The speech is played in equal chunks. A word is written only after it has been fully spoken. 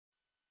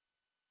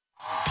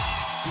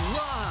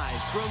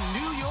Live from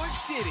New York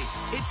City,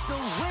 it's the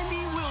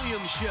Wendy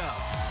Williams Show.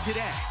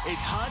 Today, it's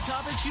hot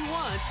topics you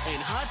want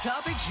and hot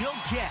topics you'll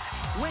get.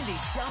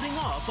 Wendy's sounding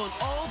off on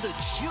all the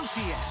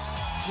juiciest.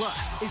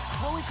 Plus, is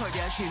Khloe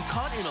Kardashian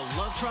caught in a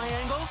love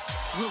triangle?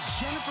 Will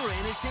Jennifer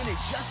Aniston and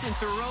Justin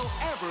Theroux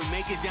ever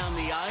make it down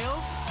the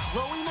aisle?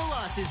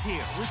 Melas is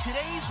here with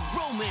today's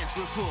Romance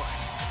Report.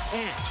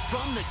 And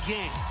from the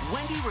game,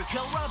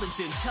 Raquel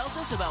tells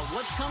us about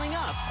what's coming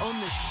up on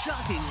the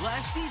shocking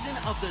last season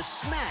of the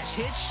smash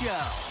hit show.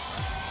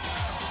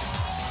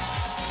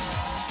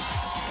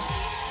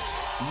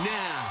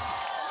 Now,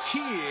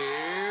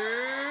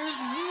 here's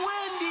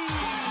Wendy.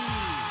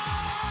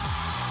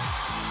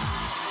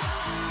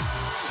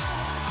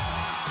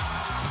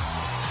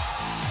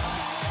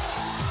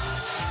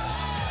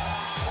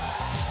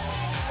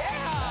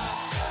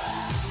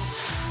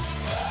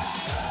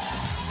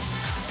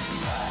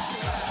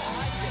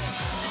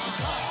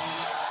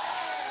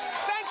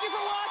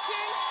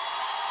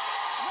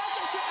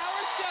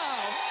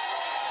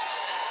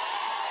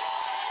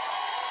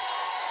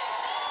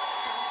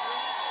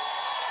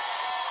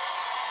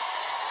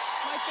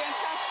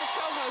 Fantastic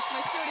co-host,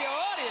 my studio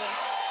audience.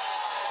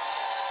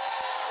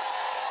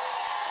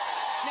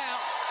 Now,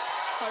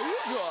 how you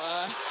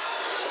doing?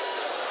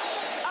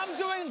 I'm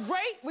doing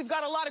great. We've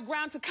got a lot of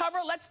ground to cover.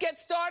 Let's get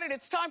started.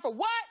 It's time for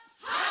what?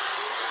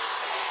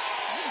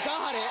 You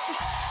got it.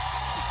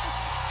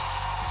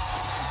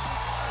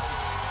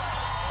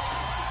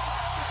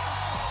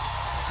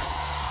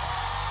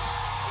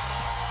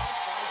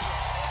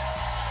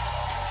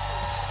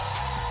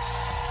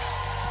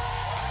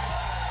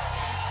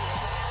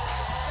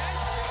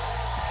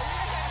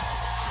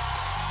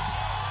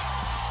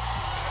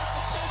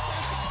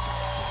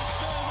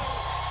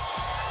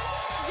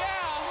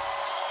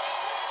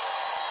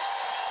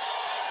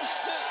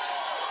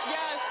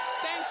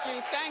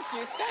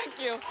 Thank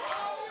you.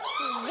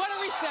 What a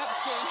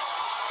reception.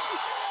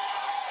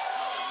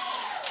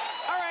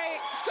 All right,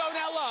 so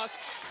now look.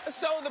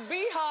 So the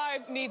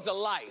Beehive needs a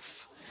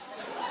life.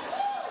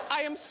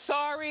 I am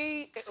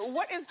sorry.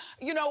 What is,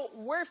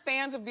 we're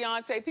fans of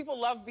Beyonce. People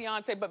love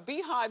Beyonce, but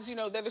Beehives,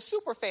 they're the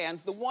super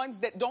fans, the ones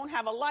that don't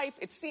have a life.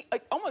 It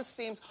almost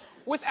seems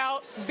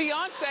without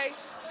Beyonce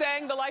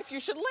saying the life you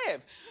should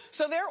live.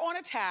 So they're on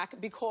attack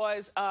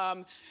because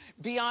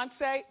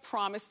Beyonce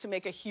promised to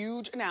make a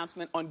huge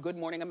announcement on Good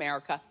Morning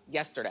America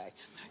yesterday.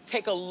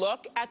 Take a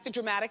look at the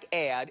dramatic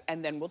ad,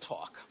 and then we'll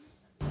talk.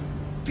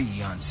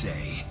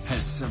 Beyoncé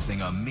has something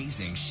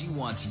amazing she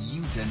wants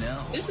you to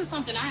know. This is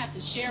something I have to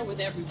share with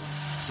everyone.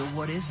 So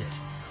what is it?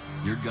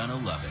 You're gonna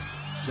love it.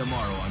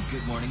 Tomorrow on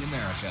Good Morning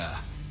America.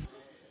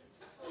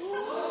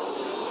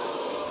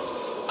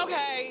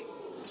 Okay,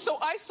 so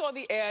I saw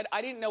the ad.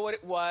 I didn't know what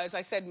it was.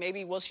 I said,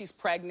 maybe, well, she's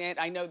pregnant.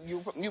 I know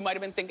you might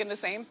have been thinking the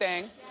same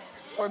thing.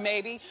 Or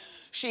maybe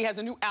she has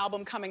a new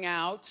album coming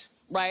out,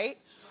 right?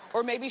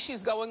 Or maybe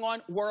she's going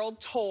on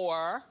world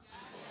tour.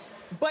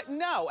 But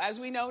no, as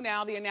we know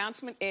now, the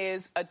announcement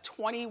is a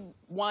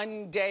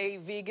 21-day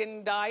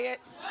vegan diet.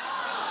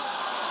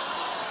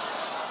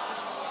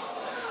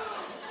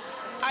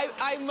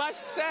 I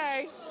must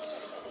say,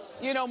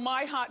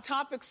 my Hot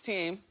Topics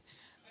team,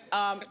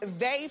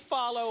 they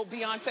follow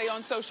Beyonce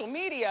on social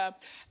media,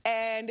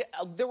 and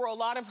there were a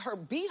lot of her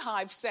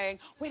Beehive saying,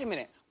 wait a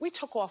minute, we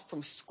took off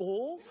from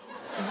school?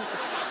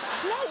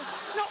 No,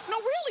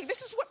 really,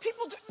 this is what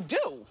people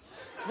do.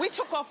 We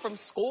took off from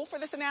school for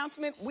this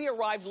announcement. We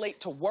arrived late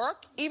to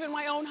work, even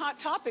my own Hot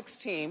Topics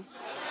team.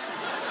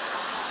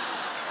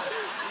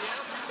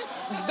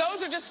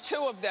 Those are just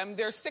 2 of them.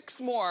 There's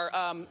 6 more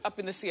up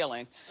in the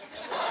ceiling.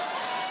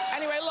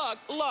 Anyway,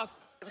 look,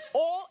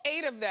 all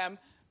 8 of them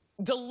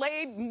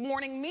delayed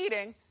morning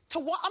meeting to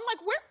watch. I'm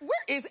like,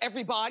 where is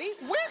everybody?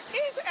 Where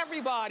is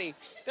everybody?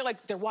 They're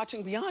like, they're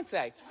watching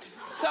Beyonce.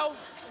 So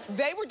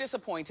they were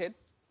disappointed.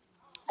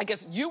 I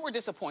guess you were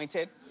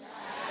disappointed.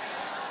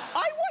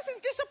 I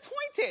wasn't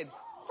disappointed.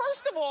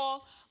 First of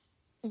all,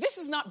 this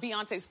is not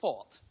Beyonce's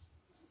fault,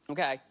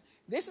 okay?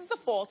 This is the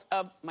fault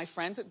of my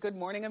friends at Good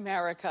Morning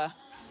America.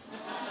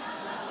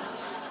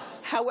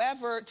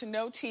 However, to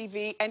know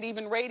TV and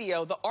even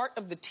radio, the art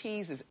of the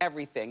tease is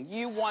everything.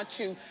 You want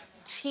to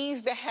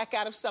tease the heck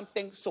out of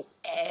something so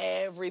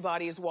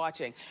everybody is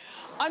watching.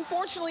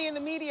 Unfortunately, in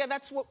the media,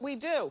 that's what we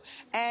do.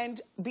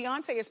 And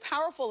Beyonce is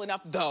powerful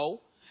enough,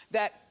 though,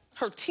 that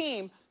her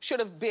team should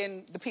have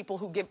been the people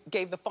who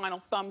gave the final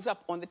thumbs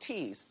up on the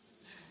tease.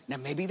 Now,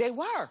 maybe they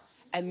were,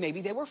 and maybe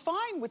they were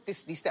fine with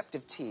this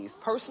deceptive tease.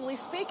 Personally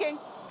speaking,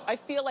 I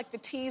feel like the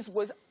tease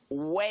was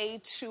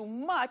way too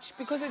much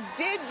because it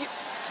did...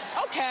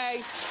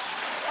 Okay.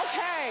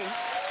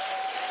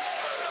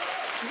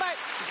 But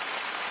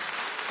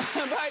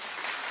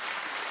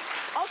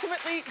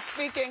ultimately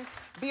speaking,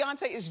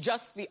 Beyonce is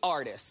just the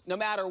artist. No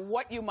matter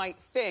what you might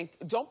think,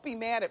 don't be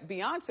mad at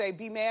Beyonce.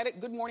 Be mad at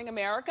Good Morning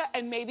America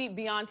and maybe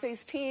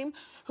Beyonce's team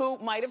who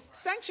might have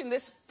sanctioned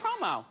this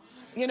promo.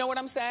 You know what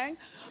I'm saying?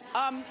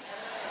 And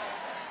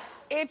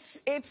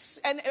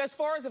as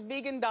far as a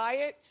vegan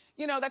diet,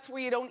 you know, that's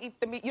where you don't eat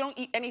the meat. You don't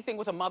eat anything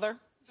with a mother.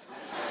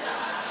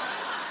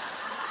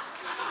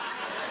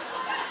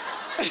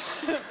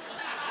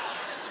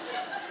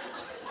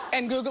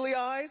 And googly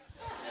eyes,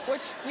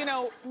 which, you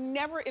know,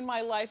 never in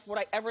my life would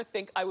I ever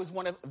think I was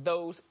one of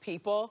those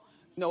people.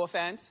 No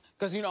offense,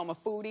 because, you know, I'm a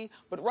foodie.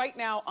 But right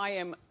now, I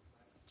am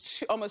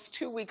almost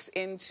 2 weeks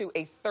into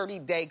a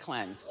 30-day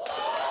cleanse.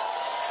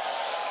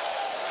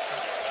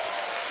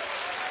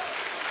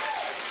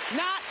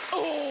 Not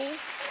ooh.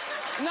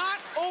 Not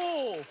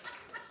ooh.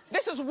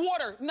 This is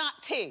water,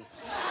 not tea.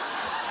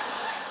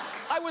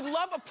 I would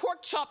love a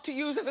pork chop to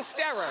use as a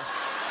stirrer.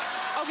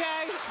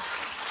 Okay?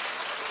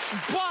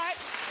 But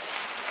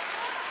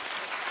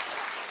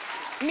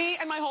me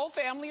and my whole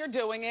family are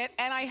doing it,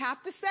 and I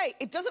have to say,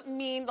 it doesn't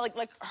mean, like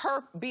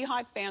her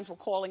Beehive fans were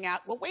calling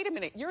out, well, wait a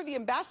minute, you're the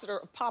ambassador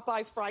of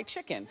Popeye's fried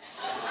chicken.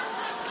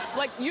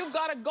 Like, you've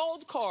got a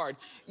gold card.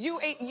 You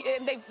ate,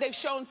 and they've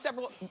shown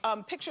several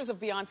pictures of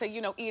Beyonce,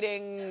 you know,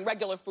 eating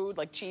regular food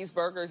like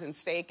cheeseburgers and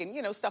steak and,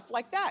 you know, stuff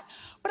like that.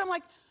 But I'm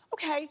like,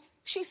 okay,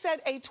 she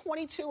said a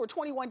 22 or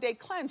 21-day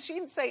cleanse. She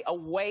didn't say a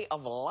way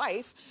of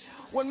life.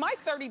 When my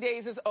 30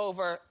 days is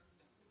over,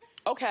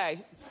 okay.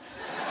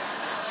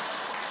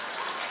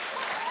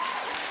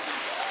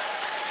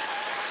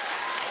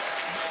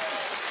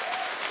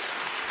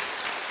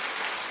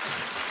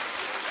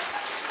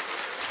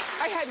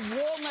 I had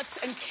walnuts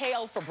and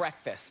kale for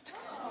breakfast.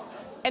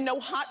 And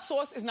no, hot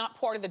sauce is not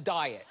part of the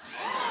diet.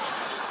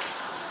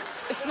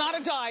 It's not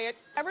a diet.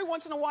 Every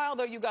once in a while,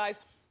 though, you guys,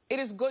 it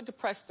is good to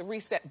press the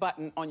reset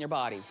button on your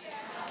body.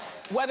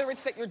 Whether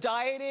it's that you're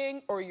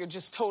dieting or you're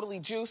just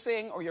totally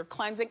juicing or you're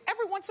cleansing,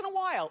 every once in a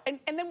while. And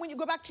then when you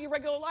go back to your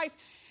regular life,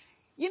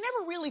 you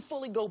never really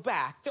fully go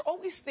back. There are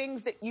always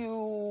things that you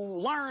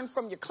learn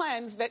from your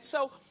cleanse that,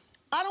 so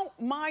I don't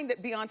mind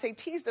that Beyonce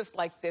teased us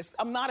like this.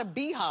 I'm not a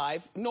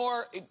beehive,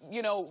 nor,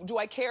 you know, do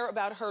I care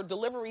about her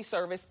delivery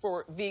service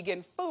for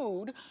vegan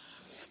food.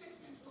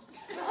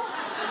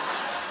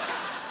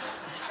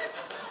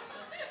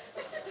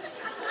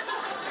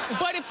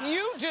 But if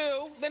you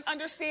do, then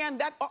understand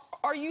that.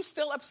 Are you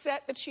still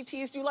upset that she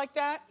teased you like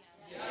that?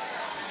 Yes.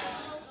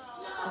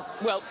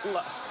 Well,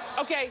 look.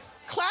 Okay,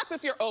 clap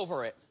if you're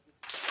over it.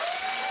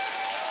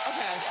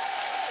 Okay.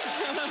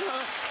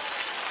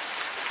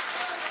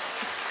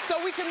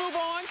 So we can move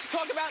on to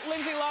talk about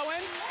Lindsay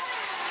Lohan?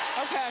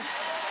 Okay.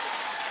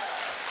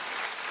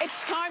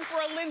 It's time for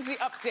a Lindsay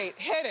update.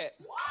 Hit it.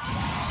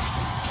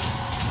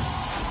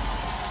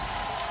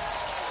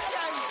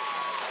 Okay.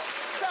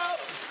 So,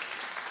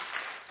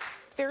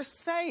 they're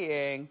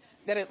saying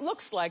that it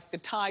looks like the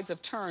tides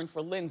have turned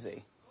for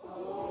Lindsay.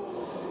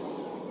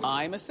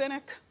 I'm a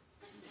cynic.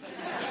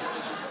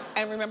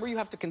 And remember, you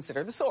have to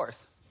consider the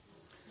source.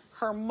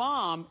 Her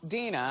mom,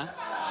 Dina...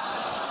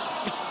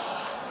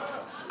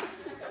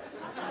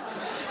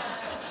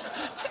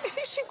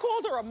 She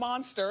called her a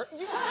monster.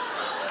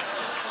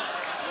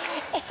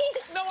 Oh,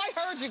 no, I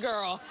heard you,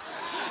 girl.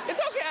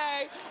 It's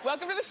okay.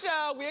 Welcome to the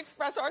show. We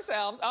express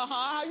ourselves.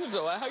 How you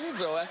doing? How you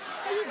doing?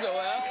 How you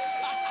doing?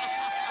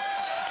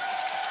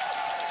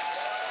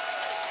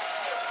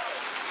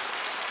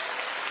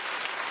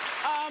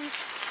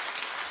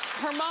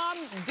 Her mom,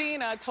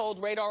 Dina,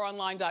 told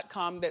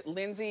RadarOnline.com that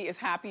Lindsay is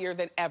happier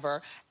than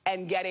ever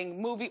and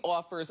getting movie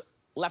offers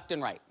left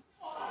and right.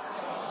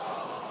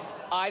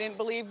 I didn't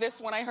believe this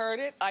when I heard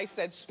it. I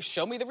said,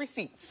 show me the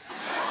receipts.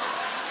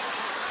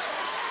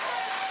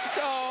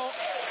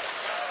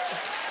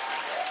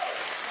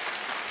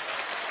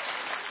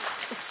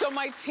 So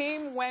my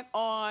team went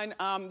on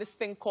this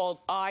thing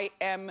called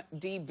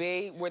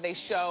IMDb, where they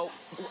show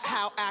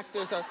how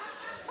actors are...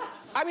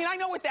 I mean, I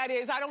know what that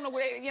is. I don't know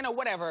what, you know,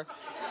 whatever.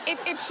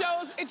 It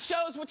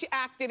shows what you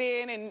acted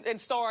in and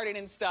starred in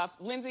and stuff.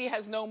 Lindsay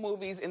has no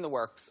movies in the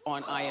works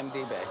on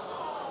IMDb.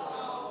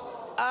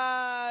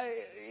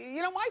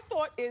 You know, my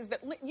thought is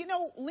that, you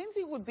know,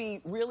 Lindsay would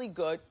be really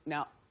good.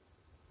 Now,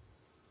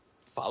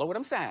 follow what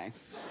I'm saying.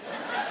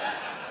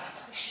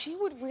 She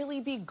would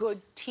really be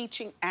good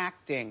teaching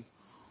acting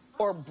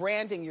or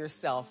branding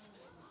yourself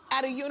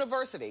at a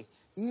university.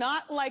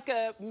 Not like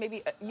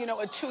maybe, you know,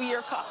 a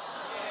 2-year college.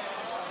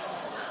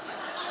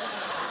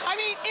 I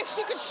mean, if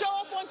she could show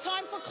up on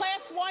time for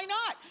class, why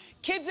not?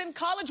 Kids in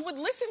college would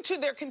listen to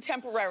their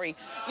contemporary,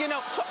 you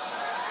know.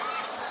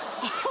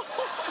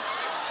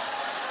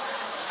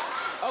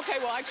 Okay,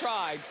 well, I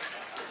tried.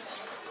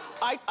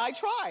 I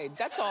tried,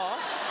 that's all.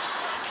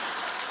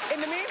 In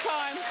the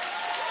meantime...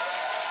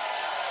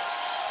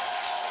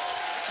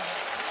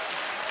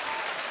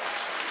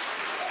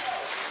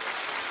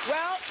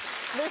 Well,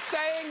 they're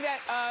saying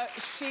that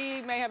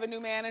she may have a new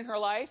man in her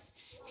life.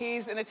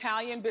 He's an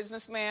Italian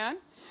businessman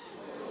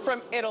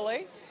from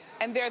Italy,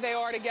 and there they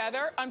are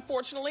together.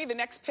 Unfortunately, the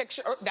next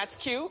picture... that's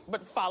cute,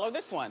 but follow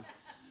this one.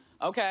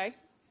 Okay?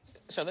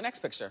 Show the next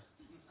picture.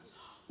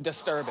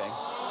 Disturbing.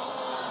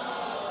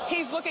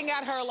 He's looking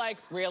at her like,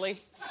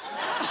 really?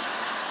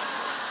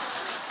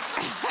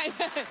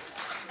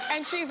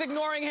 And she's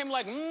ignoring him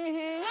like,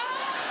 mm-hmm.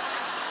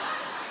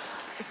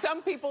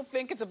 Some people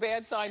think it's a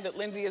bad sign that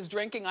Lindsay is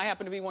drinking. I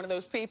happen to be one of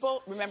those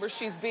people. Remember,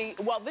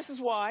 well, this is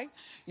why.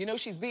 You know,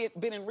 she's been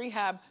in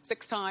rehab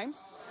 6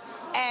 times.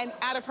 And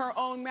out of her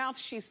own mouth,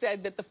 she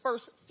said that the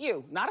first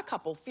few, not a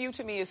couple, few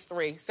to me is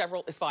 3,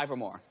 several is 5 or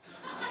more.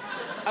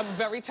 I'm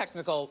very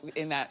technical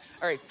in that.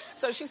 All right.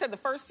 So she said the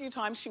first few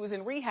times she was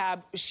in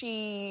rehab,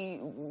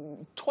 she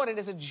taught it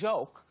as a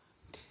joke.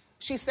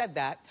 She said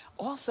that.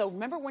 Also,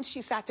 remember when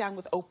she sat down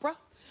with Oprah?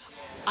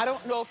 I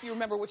don't know if you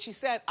remember what she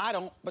said. I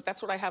don't, but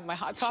that's what I have my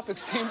Hot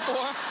Topics team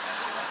for.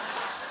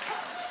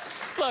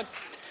 Look,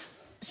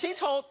 she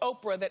told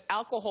Oprah that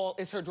alcohol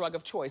is her drug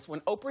of choice.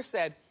 When Oprah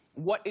said,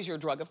 "What is your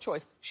drug of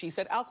choice?" she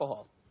said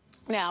alcohol.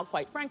 Now,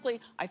 quite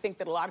frankly, I think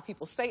that a lot of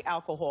people say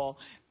alcohol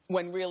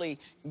when really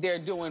they're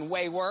doing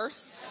way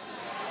worse.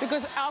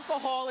 Because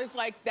alcohol is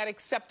like that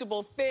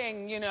acceptable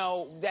thing, you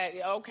know, that,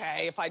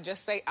 okay, if I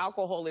just say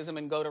alcoholism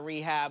and go to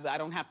rehab, I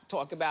don't have to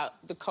talk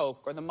about the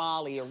Coke or the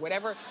Molly or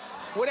whatever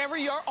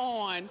you're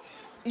on.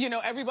 You know,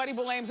 everybody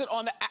blames it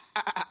on the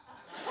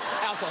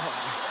alcohol.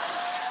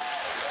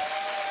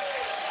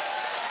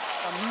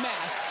 A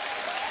mess.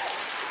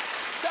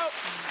 So,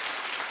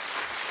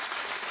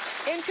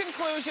 in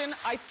conclusion,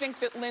 I think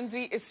that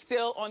Lindsay is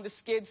still on the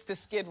skids to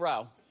Skid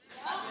Row.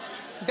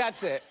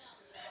 That's it.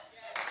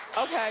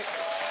 Okay.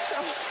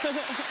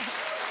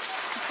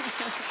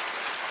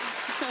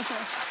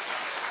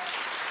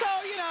 So,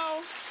 you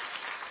know,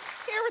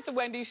 here at the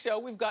Wendy Show,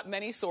 we've got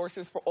many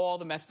sources for all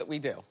the mess that we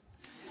do.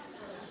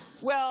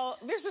 Well,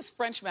 there's this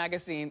French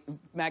magazine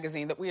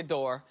that we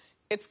adore.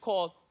 It's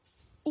called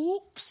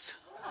Oops.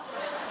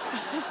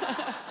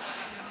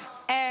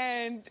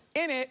 And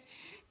in it,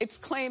 it's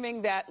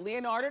claiming that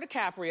Leonardo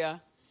DiCaprio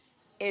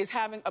is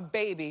having a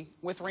baby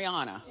with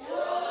Rihanna.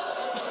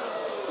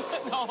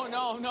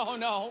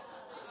 No.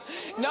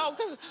 No,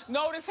 because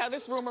notice how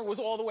this rumor was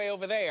all the way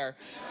over there,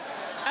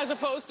 as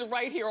opposed to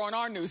right here on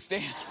our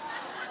newsstand.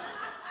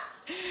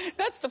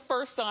 That's the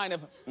first sign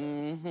of,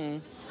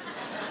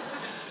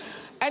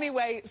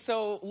 Anyway,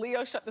 so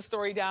Leo shut the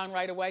story down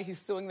right away. He's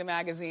suing the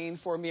magazine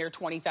for a mere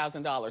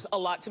 $20,000. A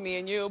lot to me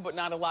and you, but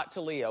not a lot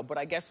to Leo. But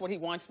I guess what he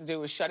wants to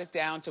do is shut it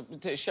down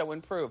to show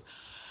and prove.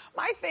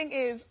 My thing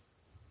is,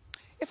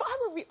 if I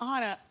were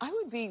Rihanna, I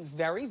would be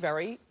very,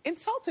 very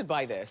insulted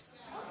by this.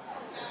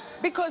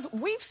 Because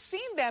we've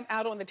seen them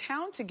out on the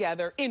town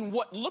together in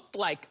what looked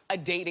like a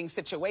dating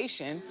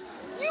situation.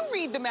 You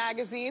read the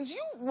magazines,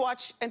 you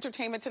watch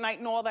Entertainment Tonight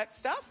and all that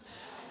stuff.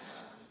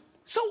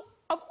 So,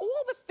 of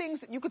all the things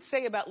that you could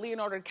say about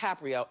Leonardo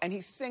DiCaprio, and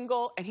he's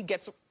single, and he's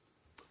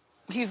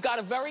got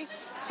a very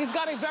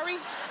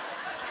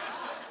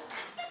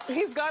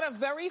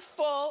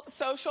full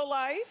social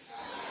life,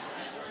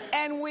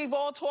 and we've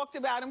all talked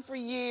about him for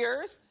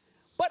years,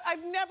 but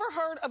I've never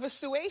heard of a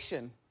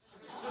suation.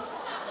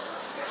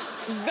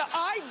 The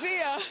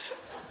idea,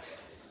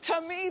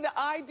 to me, the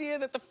idea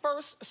that the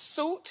first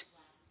suit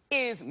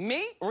is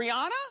me,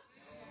 Rihanna?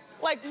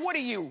 Like, what are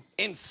you,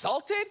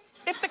 insulted?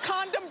 If the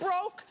condom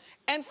broke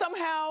and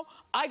somehow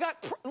I got,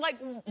 like,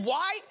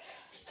 why?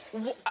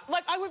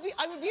 Like, I would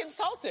be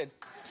insulted.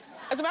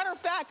 As a matter of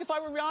fact, if I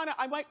were Rihanna,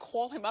 I might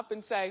call him up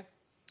and say,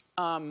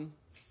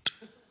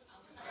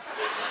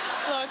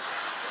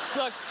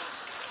 look,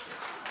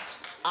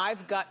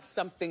 I've got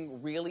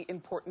something really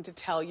important to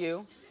tell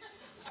you.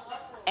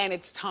 And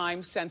it's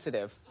time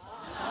sensitive.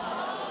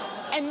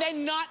 And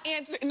then not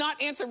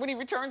answer when he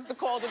returns the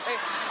call to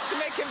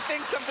make him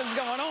think something's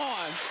going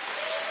on.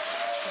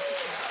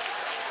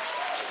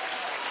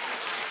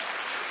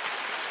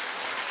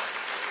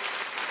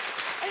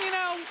 And you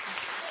know,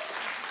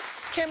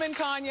 Kim and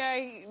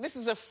Kanye, this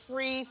is a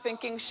free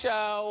thinking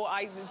show.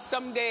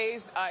 Some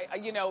days,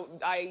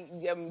 I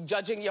am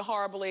judging you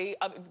horribly.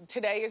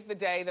 Today is the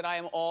day that I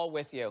am all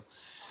with you.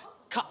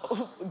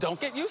 Don't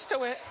get used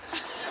to it.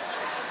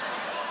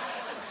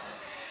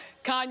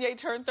 Kanye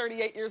turned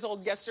 38 years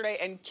old yesterday,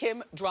 and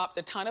Kim dropped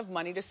a ton of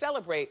money to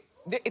celebrate.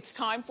 It's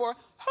time for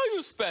How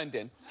You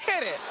Spending?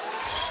 Hit it.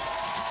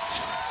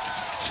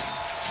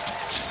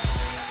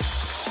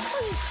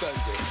 How you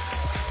spending?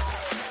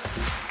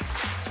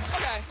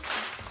 Okay.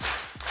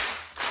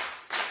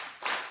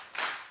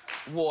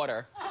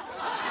 Water.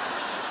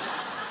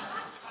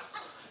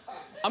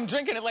 I'm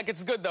drinking it like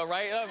it's good, though,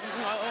 right?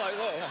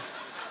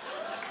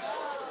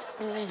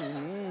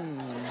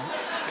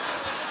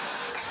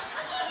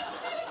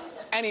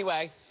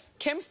 Anyway,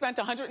 Kim spent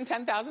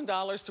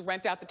 $110,000 to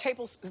rent out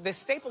the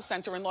Staples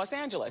Center in Los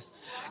Angeles.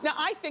 Now,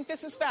 I think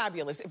this is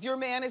fabulous. If your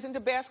man is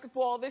into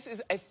basketball, this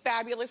is a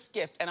fabulous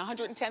gift. And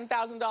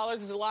 $110,000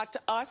 is a lot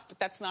to us, but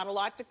that's not a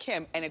lot to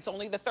Kim. And it's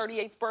only the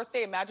 38th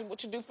birthday. Imagine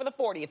what you do for the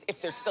 40th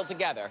if they're still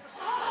together.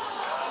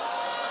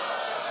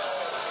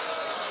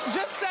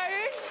 Just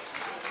saying.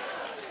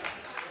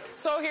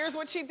 So here's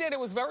what she did. It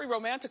was very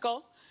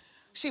romantical.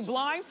 She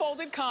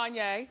blindfolded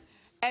Kanye,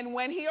 and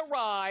when he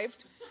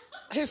arrived,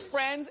 his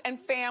friends and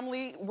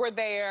family were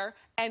there,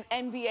 and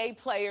NBA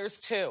players,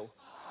 too.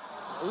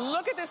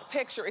 Look at this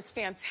picture. It's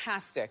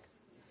fantastic.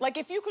 Like,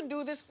 if you can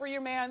do this for your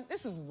man,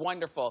 this is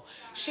wonderful.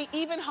 She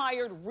even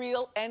hired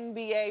real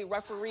NBA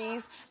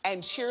referees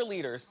and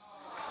cheerleaders.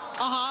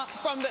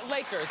 From the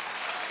Lakers.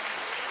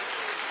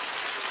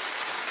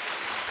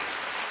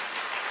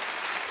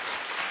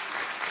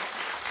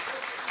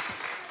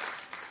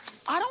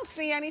 I don't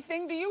see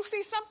anything. Do you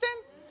see something?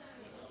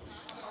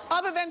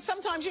 Other than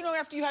sometimes, you know,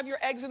 after you have your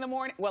eggs in the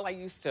morning. Well, I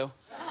used to.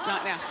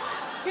 Not now.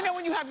 You know,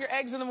 when you have your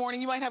eggs in the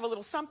morning, you might have a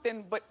little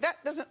something, but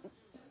that doesn't...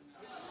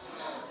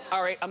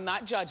 All right, I'm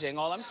not judging.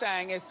 All I'm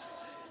saying is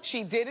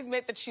she did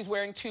admit that she's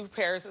wearing 2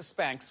 pairs of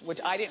Spanx, which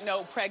I didn't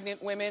know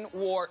pregnant women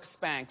wore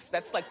Spanx.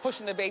 That's like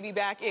pushing the baby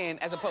back in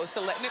as opposed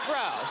to letting it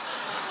grow.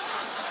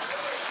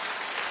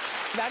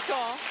 That's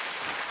all.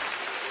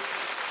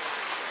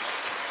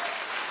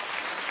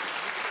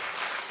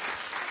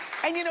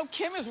 And, you know,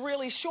 Kim is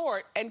really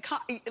short, and,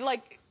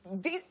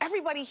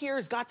 everybody here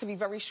has got to be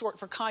very short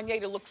for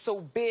Kanye to look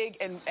so big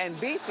and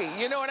beefy.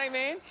 You know what I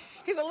mean?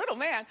 He's a little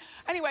man.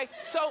 Anyway,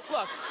 so,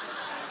 look,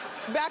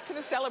 back to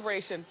the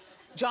celebration.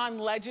 John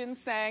Legend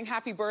sang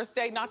Happy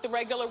Birthday, not the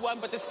regular one,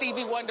 but the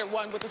Stevie Wonder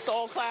one with the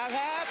soul clap.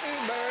 Happy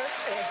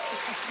birthday.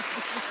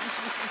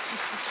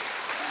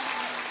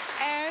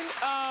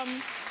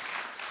 And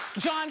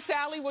John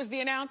Sally was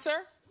the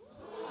announcer.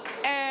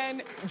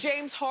 And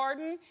James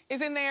Harden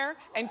is in there,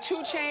 and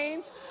 2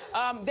 Chainz.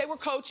 They were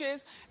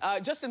coaches.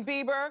 Justin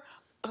Bieber.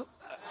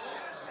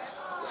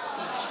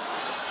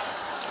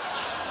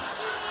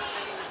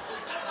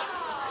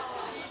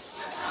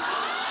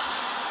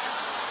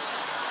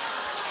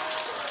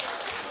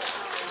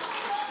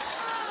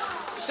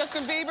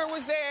 Justin Bieber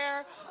was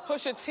there.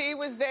 Pusha T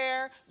was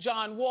there.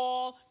 John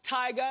Wall.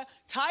 Tyga.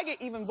 Tyga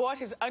even bought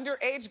his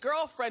underage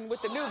girlfriend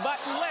with the new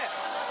button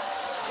lips.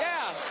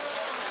 Yeah.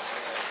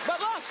 But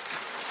look,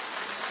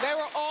 they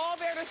were all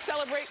there to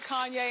celebrate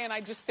Kanye, and I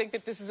just think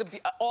that this is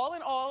all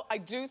in all, I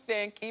do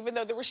think, even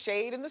though there was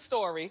shade in the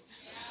story,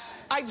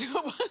 I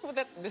do,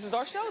 this is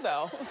our show,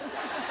 though.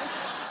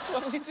 That's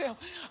what we do.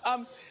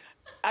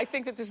 I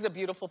think that this is a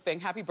beautiful thing.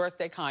 Happy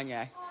birthday, Kanye.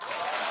 Yeah,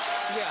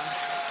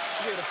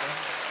 beautiful.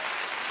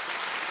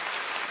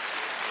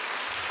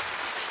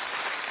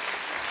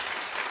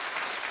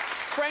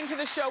 Friend to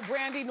the show,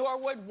 Brandy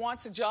Norwood,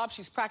 wants a job.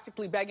 She's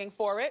practically begging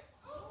for it.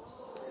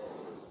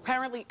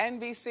 Apparently,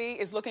 NBC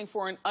is looking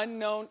for an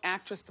unknown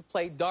actress to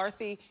play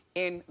Dorothy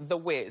in The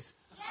Wiz,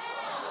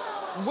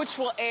 which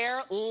will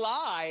air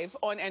live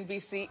on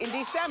NBC in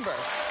December.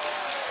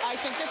 I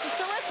think this is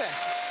terrific.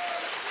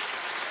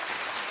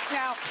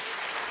 Now,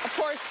 of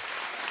course,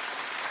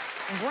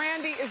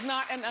 Brandy is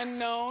not an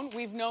unknown.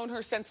 We've known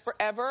her since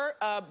forever.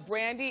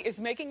 Brandy is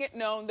making it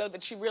known, though,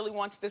 that she really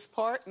wants this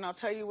part, and I'll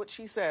tell you what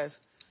she says.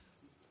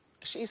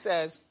 She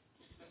says,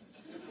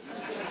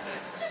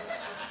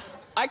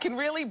 I can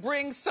really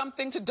bring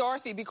something to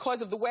Dorothy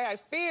because of the way I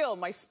feel,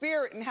 my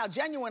spirit, and how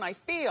genuine I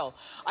feel.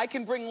 I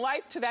can bring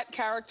life to that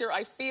character.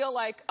 I feel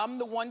like I'm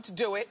the one to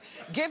do it.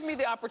 Give me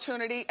the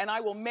opportunity, and I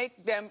will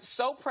make them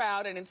so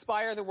proud and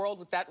inspire the world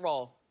with that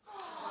role.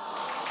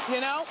 You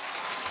know?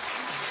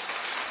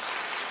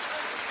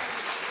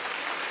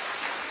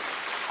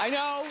 I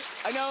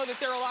know that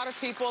there are a lot of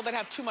people that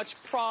have too much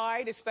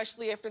pride,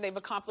 especially after they've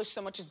accomplished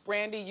so much as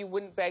Brandy. You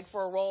wouldn't beg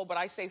for a role, but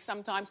I say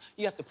sometimes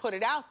you have to put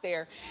it out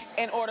there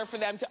in order for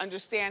them to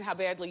understand how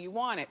badly you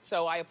want it.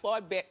 So I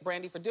applaud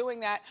Brandy for doing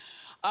that.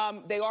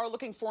 They are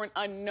looking for an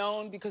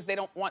unknown because they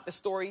don't want the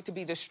story to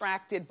be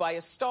distracted by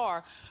a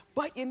star.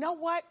 But you know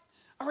what?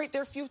 All right,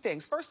 there are a few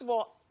things. First of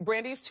all,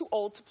 Brandy is too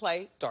old to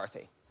play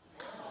Dorothy.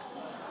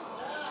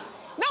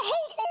 Now,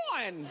 hold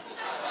on.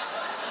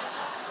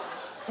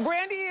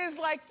 Brandy is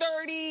like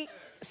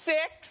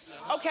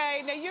 36,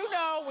 okay? Now, you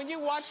know, when you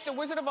watched The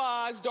Wizard of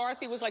Oz,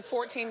 Dorothy was like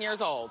 14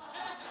 years old.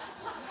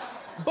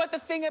 But the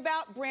thing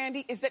about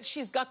Brandy is that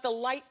she's got the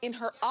light in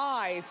her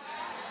eyes.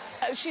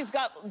 She's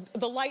got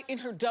the light in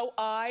her doe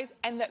eyes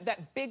and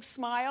that big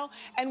smile.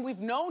 And we've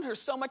known her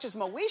so much as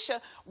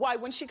Moesha. Why,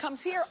 when she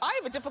comes here, I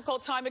have a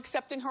difficult time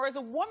accepting her as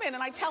a woman.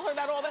 And I tell her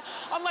that all the time.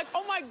 I'm like,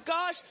 oh, my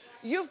gosh,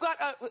 you've got,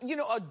 a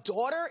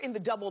daughter in the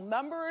double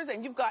numbers.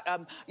 And you've got,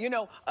 an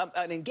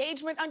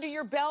engagement under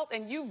your belt.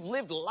 And you've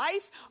lived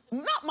life.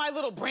 Not my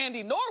little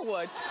Brandy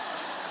Norwood.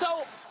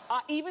 So...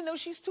 even though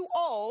she's too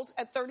old,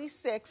 at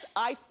 36,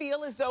 I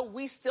feel as though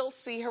we still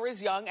see her as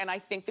young, and I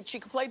think that she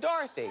could play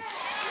Dorothy.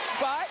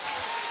 But,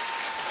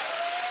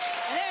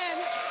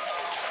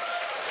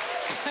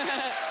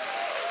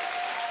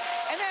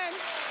 and then,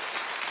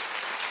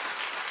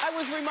 I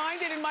was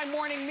reminded in my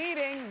morning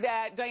meeting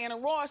that Diana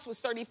Ross was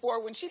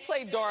 34 when she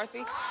played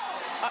Dorothy.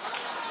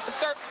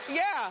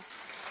 Yeah.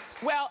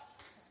 Well,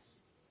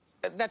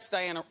 that's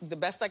Diana. The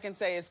best I can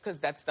say is because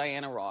that's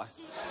Diana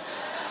Ross.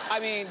 I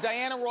mean,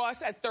 Diana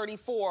Ross at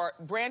 34,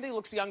 Brandy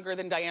looks younger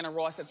than Diana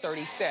Ross at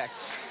 36.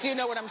 Do you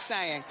know what I'm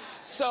saying?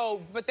 So,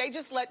 but they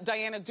just let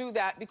Diana do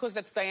that because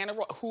that's Diana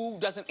Ross, who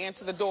doesn't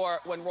answer the door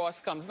when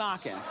Ross comes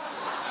knocking.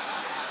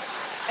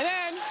 And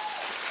then,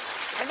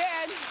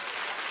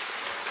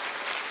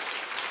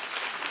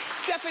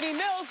 Stephanie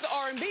Mills, the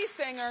R&B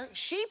singer,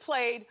 she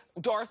played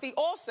Dorothy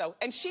also.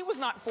 And she was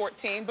not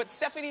 14, but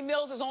Stephanie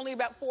Mills is only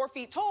about 4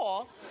 feet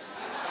tall.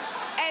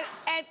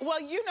 And,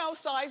 well, you know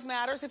size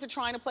matters if you're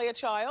trying to play a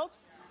child.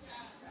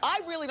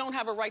 I really don't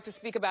have a right to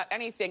speak about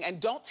anything, and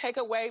don't take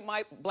away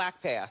my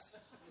black pass.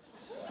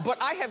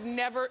 But I have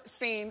never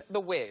seen The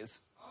Wiz.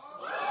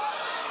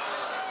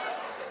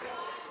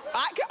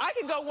 I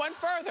could go one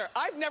further.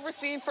 I've never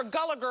seen For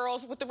Gullah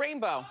Girls with the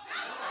Rainbow.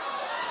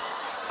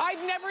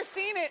 I've never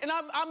seen it, and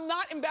I'm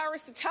not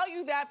embarrassed to tell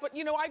you that, but,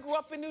 you know, I grew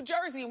up in New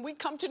Jersey, and we'd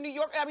come to New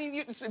York. I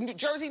mean, New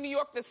Jersey, New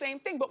York, the same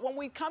thing, but when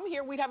we'd come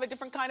here, we'd have a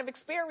different kind of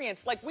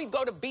experience. Like, we'd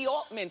go to B.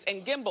 Altman's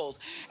and Gimbel's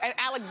and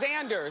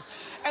Alexander's,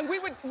 and we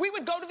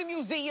would go to the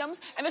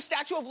museums and the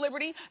Statue of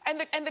Liberty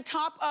and the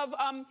top of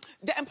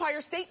the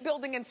Empire State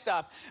Building and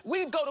stuff.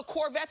 We would go to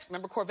Corvettes.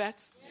 Remember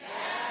Corvettes? Yeah.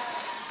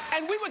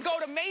 And we would go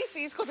to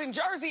Macy's, because in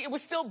Jersey, it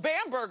was still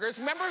Bambergers.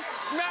 Remember?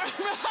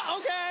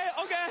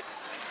 Okay.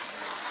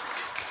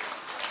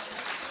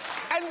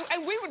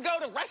 And we would go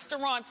to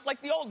restaurants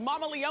like the old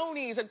Mama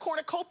Leone's and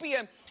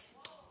Cornucopia.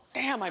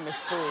 Damn, I miss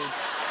food.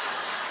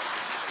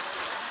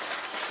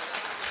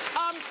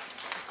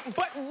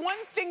 But one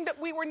thing that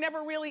we were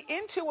never really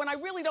into, and I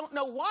really don't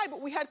know why,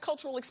 but we had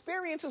cultural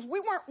experiences, we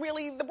weren't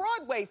really the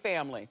Broadway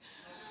family.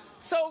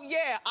 So,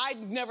 yeah,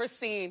 I'd never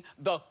seen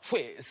The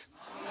Whiz.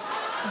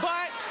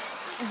 But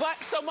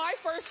so my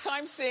first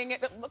time seeing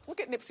it,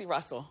 look at Nipsey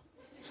Russell.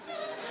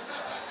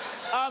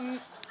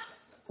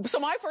 So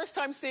my first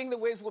time seeing The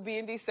Wiz will be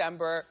in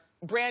December.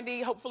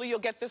 Brandy, hopefully you'll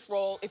get this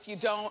role. If you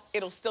don't,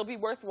 it'll still be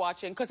worth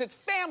watching, because it's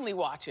family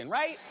watching,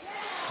 right?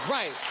 Yeah.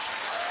 Right.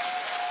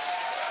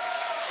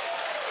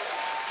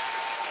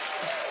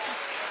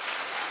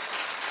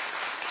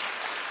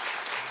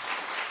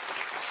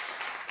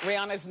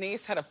 Rihanna's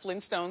niece had a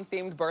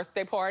Flintstone-themed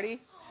birthday party,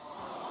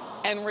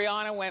 and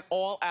Rihanna went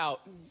all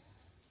out.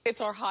 It's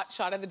our hot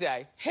shot of the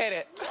day. Hit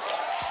it.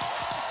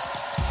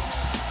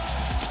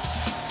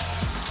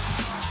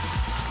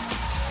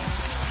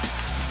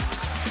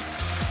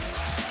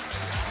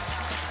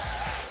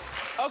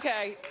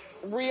 Okay,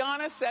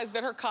 Rihanna says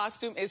that her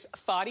costume is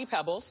Thotty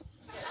Pebbles.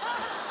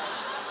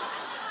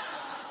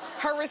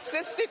 Her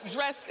assistant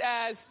dressed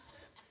as,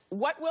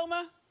 what,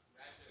 Wilma?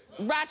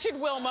 Ratchet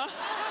Wilma.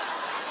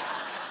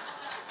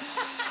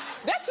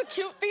 That's a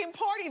cute theme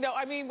party, though.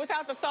 I mean,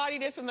 without the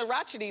thottiness and the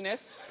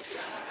ratchetiness.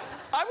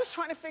 I was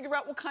trying to figure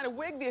out what kind of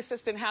wig the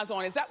assistant has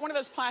on. Is that one of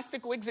those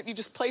plastic wigs that you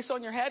just place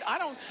on your head?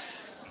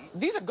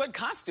 These are good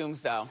costumes,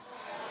 though.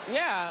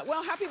 Yeah,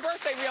 well, happy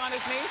birthday,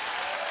 Rihanna's niece.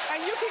 And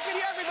you keep it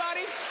here,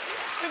 everybody.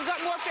 We've got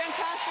more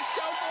fantastic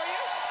show for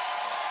you.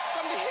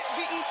 From the hit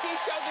BET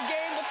show, The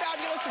Game, the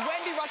fabulous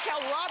Wendy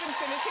Raquel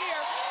Robinson is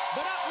here.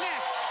 But up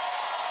next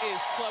is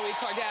Khloe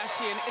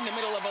Kardashian in the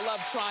middle of a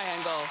love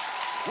triangle.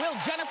 Will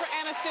Jennifer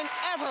Aniston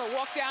ever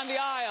walk down the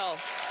aisle?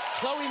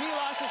 Chloe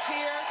Melas is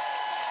here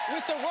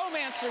with the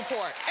romance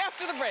report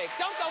after the break.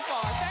 Don't go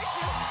far. Thank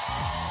you.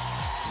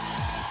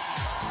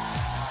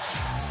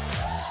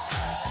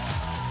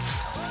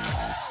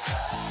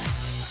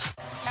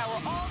 Our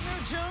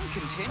all-new June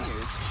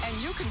continues, and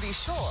you can be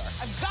sure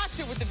I've got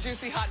you with the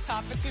juicy hot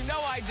topics. You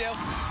know I do.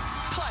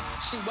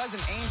 Plus, she was an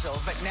angel,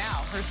 but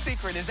now her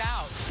secret is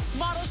out.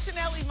 Model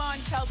Chanel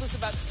Iman tells us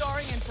about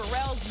starring in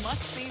Pharrell's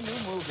must-see new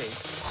movie.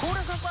 Who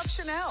doesn't love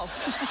Chanel?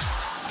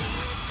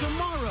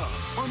 Tomorrow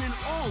on an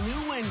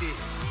all-new Wendy.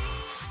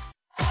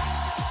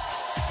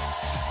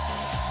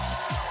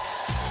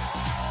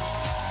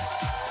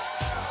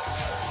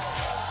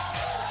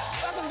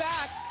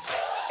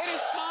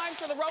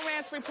 The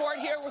Romance Report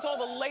here with all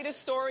the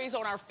latest stories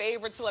on our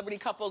favorite celebrity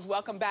couples.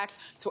 Welcome back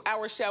to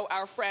our show,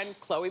 our friend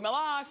Chloe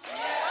Melas.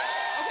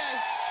 Okay,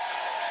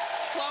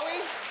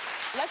 Chloe,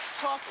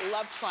 let's talk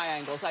love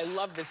triangles. I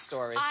love this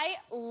story. I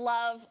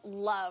love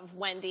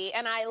Wendy,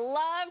 and I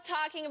love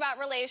talking about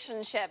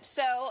relationships.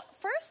 So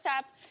first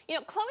up, you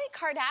know, Khloe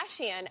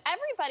Kardashian,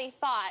 everybody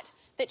thought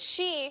that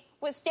she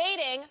was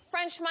dating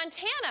French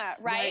Montana,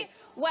 right?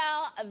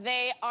 Well,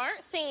 they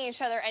aren't seeing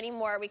each other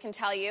anymore, we can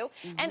tell you.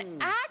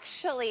 And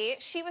actually,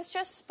 she was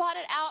just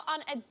spotted out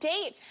on a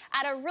date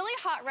at a really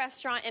hot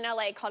restaurant in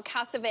LA called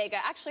Casa Vega.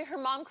 Actually, her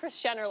mom, Kris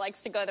Jenner,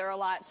 likes to go there a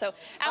lot, so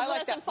apple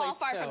doesn't fall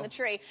far from the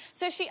tree.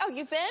 So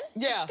you've been?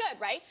 Yeah. It's good,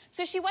 right?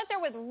 So she went there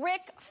with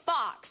Rick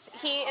Fox.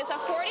 He is a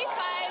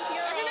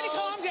 45-year-old... Everybody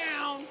calm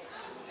down.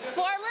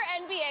 Former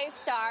NBA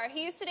star.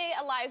 He used to date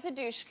Eliza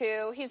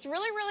Dushku. He's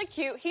really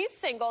cute. He's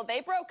single.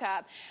 They broke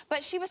up.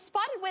 But she was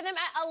spotted with him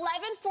at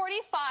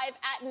 11:45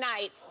 at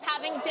night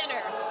having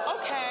dinner.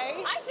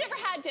 Okay. I've never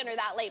had dinner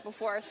that late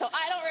before, so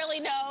I don't really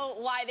know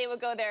why they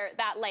would go there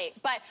that late.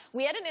 But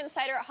we had an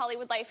insider at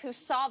Hollywood Life who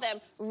saw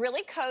them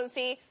really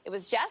cozy. It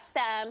was just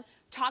them,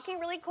 talking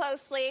really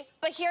closely.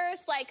 But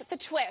here's, like, the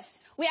twist.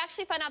 We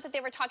actually found out that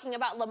they were talking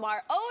about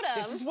Lamar Odom.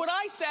 This is what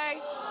I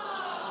say.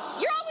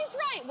 You're always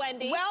right,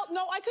 Wendy. Well,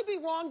 no, I could be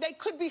wrong. They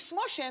could be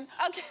smushing.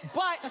 Okay.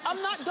 But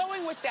I'm not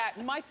going with that.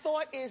 My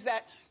thought is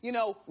that, you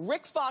know,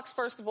 Rick Fox,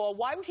 first of all,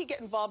 why would he get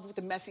involved with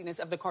the messiness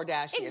of the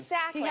Kardashians?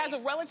 Exactly. He has a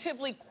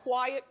relatively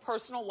quiet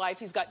personal life.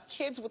 He's got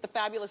kids with the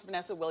fabulous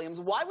Vanessa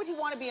Williams. Why would he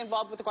want to be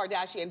involved with the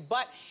Kardashian?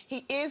 But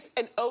he is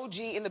an OG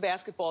in the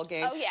basketball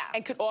game. Oh, yeah.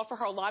 And could offer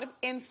her a lot of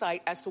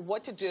insight as to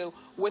what to do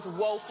with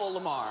woeful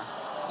Lamar.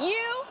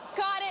 You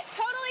got it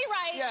totally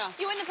right. prize. Yeah.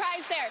 You win the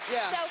prize there.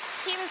 Yeah. So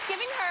he was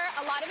giving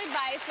her a lot of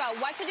advice about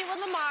what to do with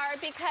Lamar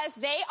because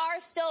they are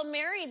still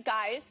married,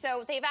 guys.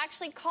 So they've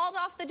actually called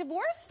off the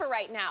divorce for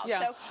right now.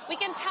 Yeah. So we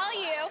can tell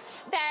you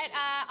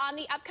that on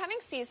the upcoming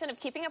season of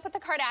Keeping Up with the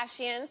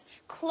Kardashians,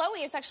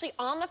 Khloe is actually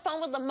on the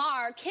phone with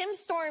Lamar. Kim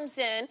storms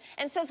in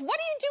and says, "What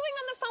are you doing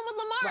on the phone with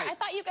Lamar? Right. I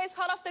thought you guys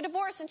called off the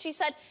divorce." And she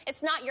said,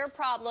 "It's not your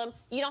problem.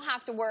 You don't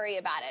have to worry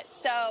about it."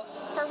 So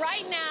for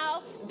right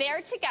now,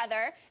 they're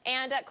together.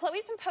 And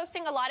Khloe's been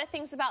posting a lot of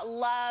things about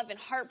love and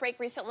heartbreak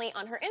recently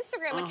on her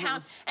Instagram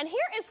account. And here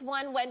is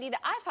one, Wendy,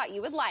 that I thought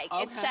you would like.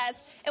 Okay. It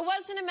says, "It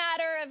wasn't a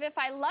matter of if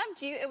I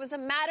loved you. It was a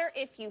matter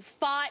if you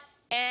fought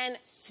and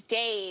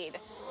stayed."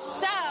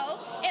 So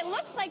it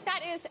looks like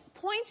that is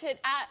pointed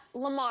at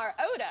Lamar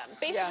Odom.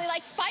 Basically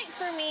like, fight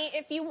for me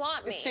if you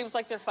want me. It seems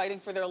like they're fighting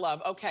for their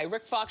love. Okay,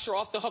 Rick Fox, you're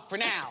off the hook for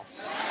now.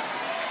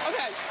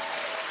 Okay,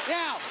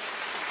 now,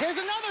 here's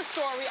another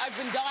story I've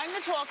been dying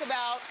to talk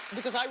about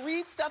because I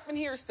read stuff and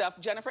hear stuff.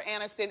 Jennifer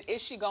Aniston,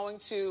 is she going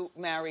to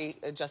marry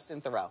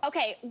Justin Theroux?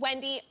 Okay,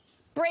 Wendy,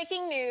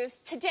 breaking news.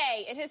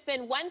 Today, it has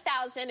been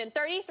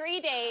 1,033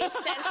 days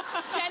since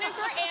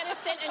Jennifer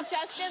Aniston and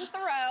Justin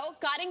Theroux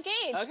got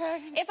engaged.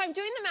 Okay. If I'm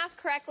doing the math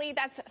correctly,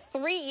 that's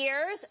 3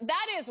 years.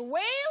 That is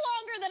way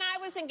longer than I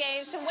was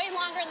engaged and way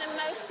longer than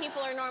most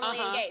people are normally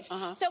engaged.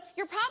 So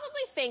you're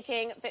probably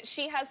thinking that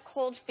she has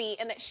cold feet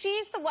and that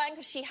she's the one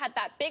because she had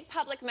that big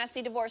public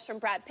messy divorce from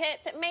Brad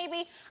Pitt that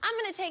maybe I'm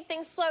going to take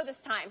things slow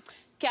this time.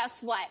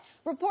 Guess what?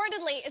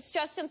 Reportedly, it's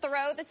Justin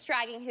Theroux that's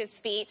dragging his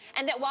feet,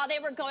 and that while they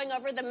were going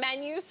over the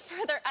menus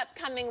for their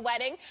upcoming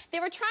wedding, they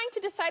were trying to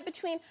decide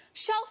between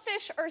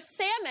shellfish or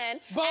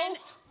salmon.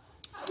 Both.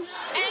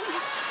 And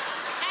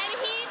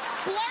he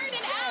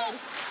blurted out,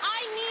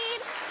 "I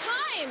need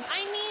time.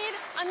 I need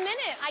a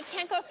minute. I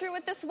can't go through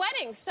with this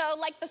wedding." So,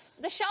 like,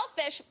 the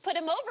shellfish put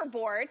him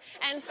overboard,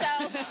 and so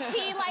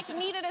he, like,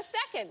 needed a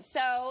second.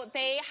 So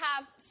they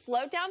have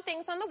slowed down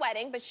things on the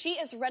wedding, but she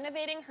is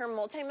renovating her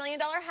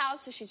multi-million-dollar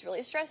house, so she's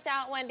really stressed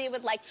out, Wendy,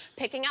 with, like,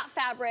 picking out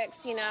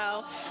fabrics, you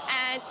know.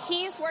 And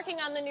he's working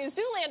on the new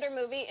Zoolander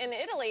movie in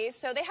Italy,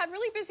 so they have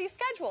really busy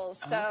schedules.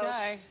 So.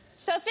 Okay.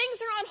 So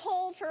things are on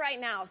hold for right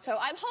now. So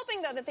I'm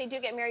hoping, though, that they do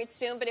get married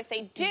soon. But if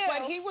they do,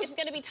 it's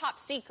going to be top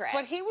secret.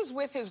 But he was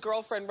with his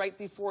girlfriend right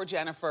before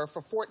Jennifer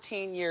for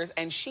 14 years,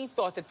 and she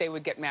thought that they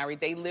would get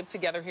married. They lived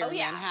together here in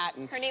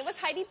Manhattan. Her name was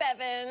Heidi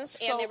Bevins,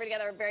 and they were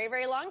together a very,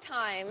 very long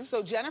time.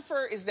 So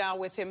Jennifer is now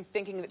with him,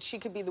 thinking that she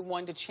could be the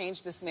one to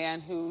change this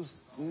man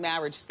who's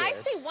marriage scared. I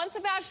say once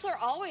a bachelor,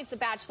 always a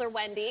bachelor,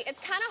 Wendy.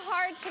 It's kind of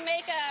hard to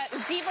make a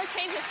zebra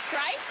change his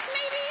stripes,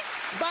 maybe?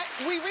 But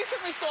we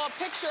recently saw a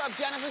picture of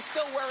Jennifer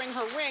still wearing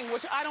her ring,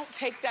 which I don't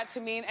take that to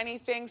mean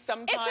anything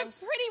sometimes. It's a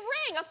pretty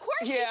ring. Of course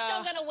she's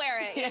still going to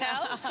wear it, you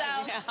know?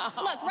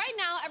 So, look, right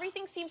now,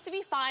 everything seems to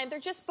be fine. They're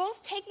just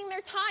both taking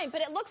their time. But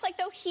it looks like,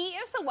 though, he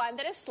is the one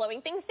that is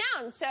slowing things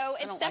down. So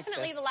it's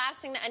definitely the last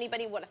thing that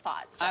anybody would have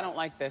thought. So. I don't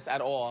like this at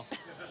all.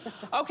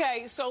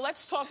 Okay, so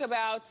let's talk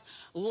about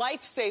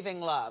life-saving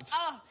love.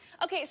 Oh,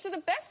 okay, so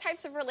the best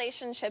types of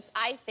relationships,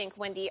 I think,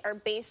 Wendy, are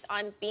based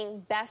on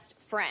being best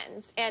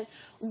friends. And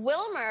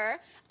Wilmer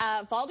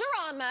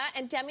Valderrama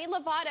and Demi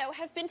Lovato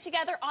have been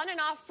together on and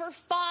off for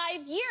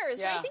 5 years.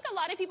 Yeah. And I think a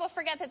lot of people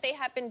forget that they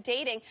have been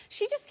dating.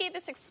 She just gave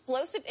this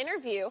explosive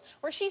interview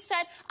where she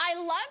said, "I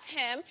love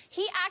him.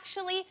 He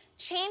actually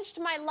changed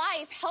my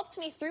life, helped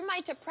me through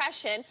my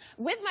depression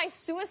with my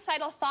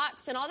suicidal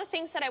thoughts and all the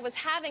things that I was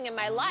having in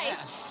my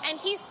life. And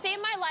he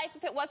saved my life.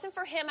 If it wasn't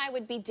for him, I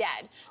would be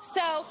dead."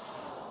 So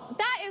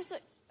that is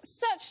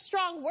such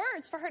strong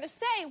words for her to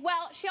say.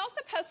 Well, she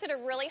also posted a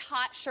really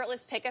hot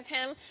shirtless pic of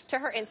him to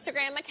her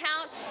Instagram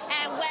account.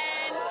 And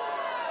when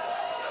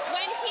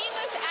he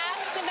was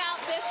asked about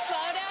this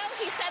photo,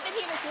 he said that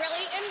he was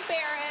really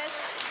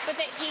embarrassed, but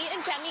that he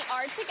and Demi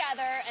are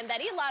together and that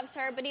he loves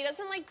her, but he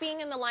doesn't like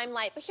being in the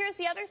limelight. But here's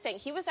the other thing.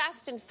 He was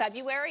asked in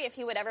February if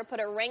he would ever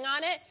put a ring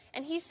on it,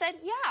 and he said,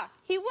 yeah,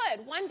 he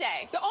would one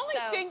day. The only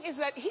thing is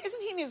that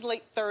isn't he in his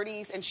late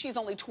 30s and she's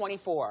only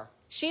 24?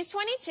 She's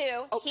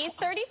 22, he's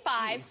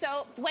 35,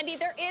 so, Wendy,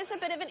 there is a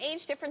bit of an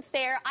age difference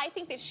there. I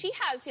think that she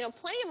has, you know,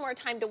 plenty of more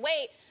time to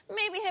wait.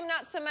 Maybe him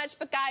not so much,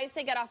 but guys,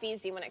 they get off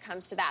easy when it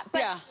comes to that.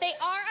 But they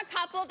are a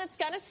couple that's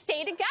going to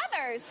stay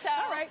together, so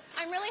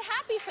I'm really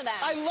happy for them.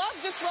 I love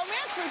this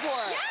romance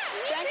report. Yeah,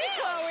 me Thank you,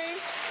 Chloe.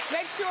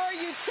 Make sure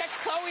you check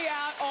Chloe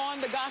out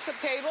on the Gossip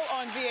Table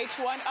on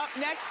VH1. Up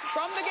next,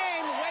 from the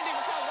game, Wendy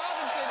Raquel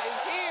Robinson is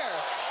here.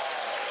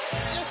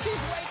 You know, she's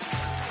waiting.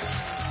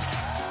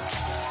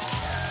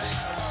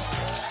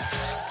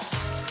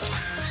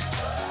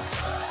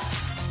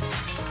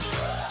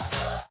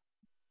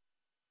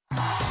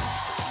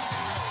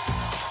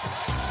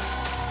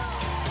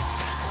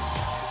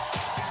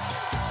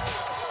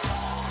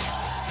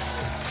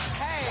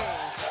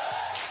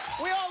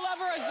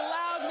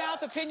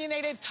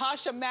 Opinionated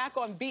Tasha Mack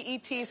on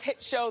BET's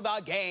hit show,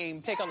 The Game.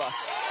 Take a look.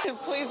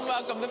 Please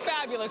welcome the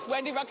fabulous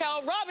Wendy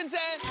Raquel Robinson.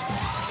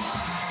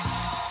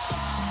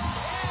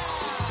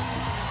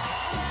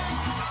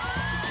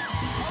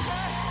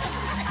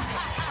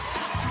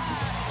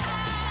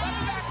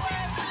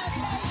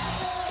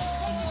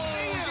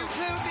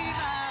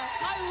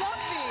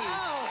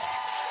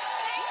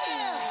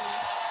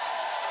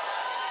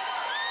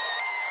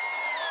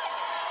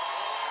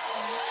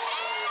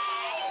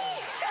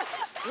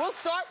 We'll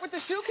start with the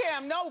shoe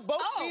cam. No,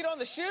 both feet on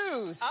the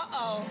shoes.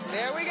 Uh-oh.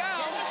 There we go.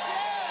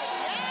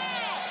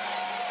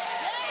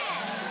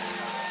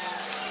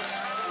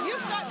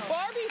 You've got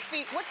Barbie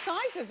feet. What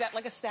size is that,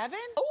 like a 7?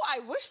 Oh, I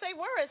wish they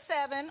were a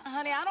 7.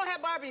 Honey, I don't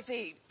have Barbie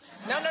feet.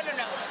 No. These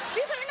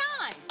are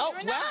 9. Oh,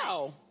 They're 9.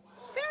 wow.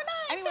 They're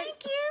 9, Anyway,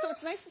 thank you. so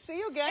it's nice to see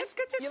you again. It's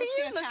good to see look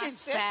you. Looking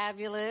fantastic.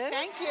 fabulous.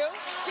 Thank you.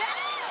 Yeah.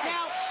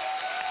 Now,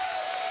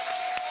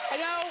 I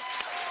know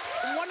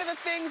one of the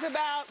things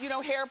about,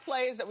 hair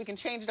play is that we can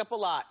change it up a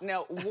lot.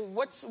 Now,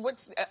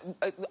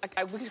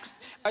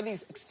 are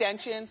these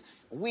extensions,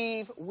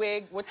 weave,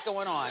 wig, what's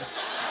going on?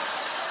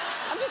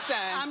 I'm just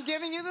saying. I'm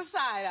giving you the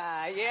side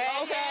eye.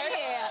 Yeah. Okay.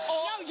 Yeah.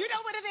 Oh, no, you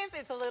know what it is?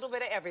 It's a little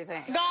bit of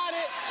everything. Got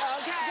it.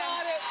 Okay.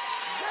 Got it.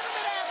 A little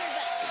bit of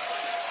everything.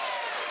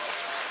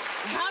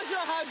 How's your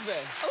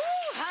husband?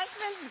 Ooh,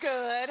 husband's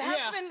good.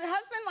 Yeah.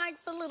 Husband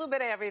likes a little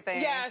bit of everything.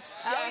 Yes.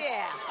 Oh,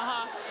 yes.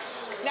 yeah.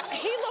 Now,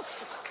 he looks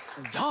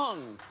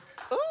young.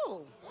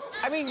 Ooh.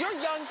 I mean, you're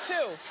young,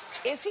 too.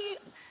 Is he?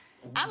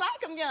 I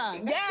like him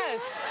young.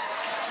 Yes.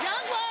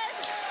 Young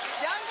works.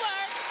 Young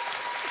works.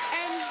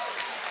 And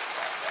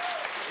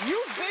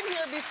you've been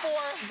here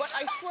before, but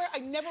I swear I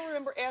never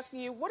remember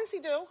asking you, what does he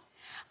do?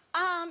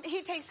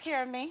 He takes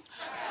care of me.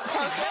 Perfect.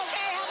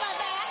 Okay, how about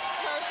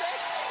that? Perfect.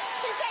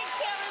 He takes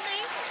care of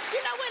me.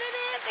 You know what it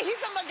is?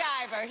 He's a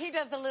MacGyver. He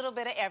does a little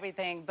bit of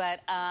everything,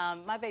 but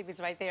my baby's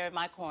right there in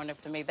my corner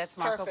for me. That's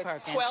Marco Perfect.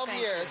 Perkins. 12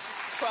 Thank years.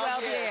 you.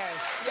 12 years.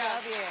 Yeah.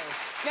 12 years.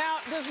 Now,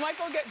 does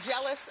Michael get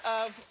jealous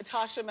of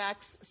Tasha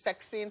Mack's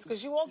sex scenes?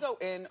 Because you all go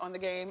in on the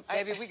game.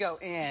 Baby, we go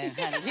in,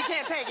 honey. He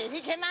can't take it. He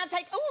cannot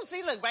take... Oh,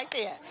 see, look, right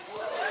there.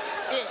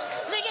 Yeah.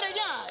 Speaking of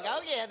young,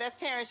 oh, yeah, that's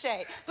Terrence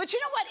Shea. But you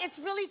know what? It's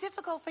really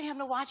difficult for him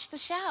to watch the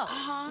show.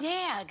 Uh-huh.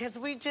 Yeah, because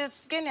we just,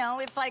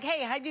 it's like,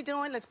 hey, how you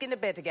doing? Let's get into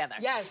bed together.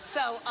 Yes.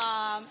 So,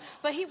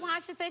 but he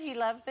watches it. He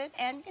loves it.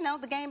 And,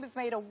 the game has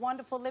made a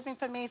wonderful living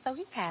for me, so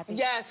he's happy.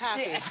 Yes,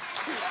 happy. Yeah.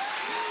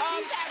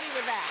 He's happy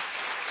with that.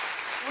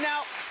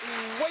 Now,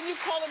 when you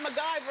call him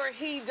MacGyver,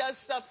 he does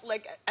stuff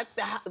like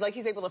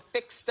he's able to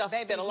fix stuff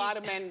that a lot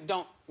of men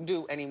don't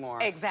do anymore.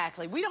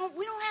 Exactly. We don't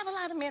have a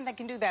lot of men that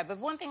can do that. But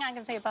one thing I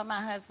can say about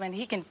my husband,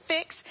 he can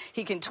fix,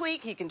 he can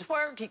tweak, he can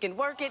twerk, he can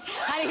work it.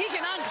 Honey, he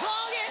can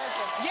unclog it.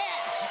 Perfect. Yes.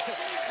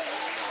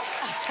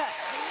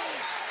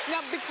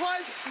 Now,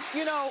 because,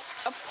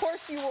 of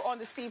course you were on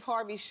the Steve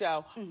Harvey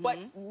show, but,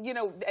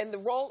 and the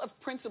role of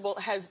principal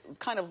has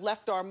kind of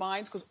left our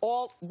minds because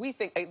all we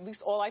think, at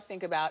least all I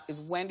think about, is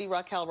Wendy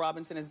Raquel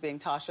Robinson as being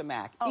Tasha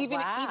Mack. Oh, even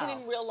wow.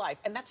 in real life.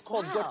 And that's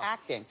called good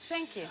acting.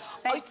 Thank you.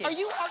 Thank you. Are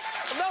you...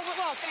 no,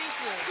 look.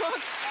 Thank you. Look.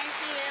 Thank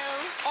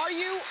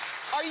you.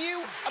 Are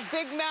you a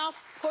big mouth,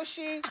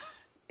 pushy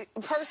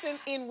person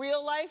in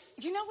real life?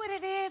 You know what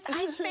it is?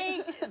 I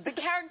think the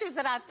characters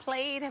that I've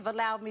played have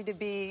allowed me to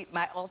be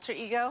my alter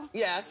ego.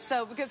 Yes.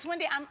 So, because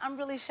Wendy, I'm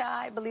really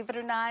shy, believe it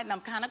or not, and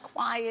I'm kind of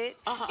quiet,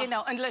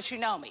 unless you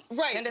know me.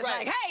 Right, And it's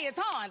like, hey, it's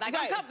on. Like,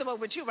 I'm comfortable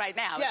with you right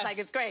now. Yes. It's like,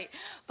 it's great.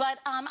 But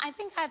I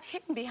think I've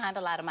hidden behind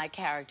a lot of my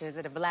characters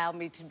that have allowed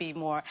me to be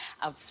more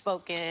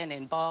outspoken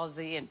and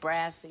ballsy and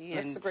brassy.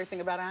 That's the great thing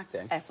about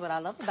acting. That's what I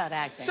love about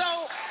acting.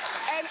 So,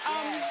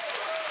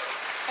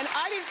 and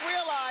I didn't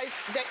realize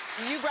that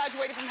you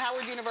graduated from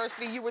Howard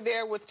University. You were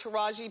there with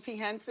Taraji P.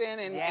 Henson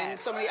and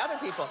so many other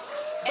people.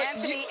 But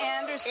Anthony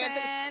Anderson,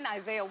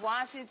 Isaiah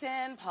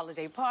Washington, Paula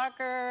J.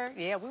 Parker.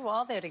 Yeah, we were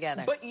all there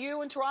together. But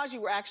you and Taraji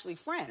were actually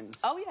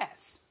friends. Oh,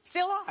 yes.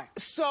 Still are.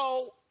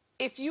 So,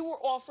 if you were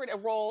offered a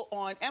role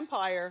on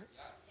Empire,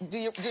 do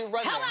you run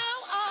there? Caller?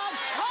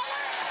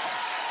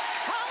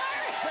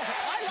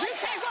 You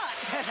say what?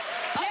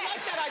 I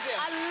like that idea.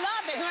 I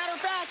love it. As a matter of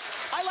fact,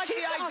 I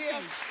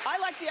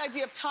like the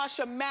idea of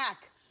Tasha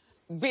Mack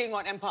being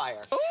on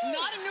Empire. Ooh.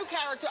 Not a new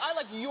character. I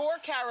like your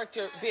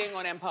character being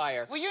on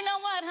Empire. Well, you know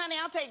what, honey?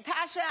 I'll take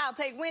Tasha, I'll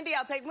take Wendy,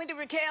 I'll take Wendy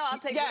Raquel, I'll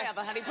take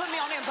whatever, honey. Put me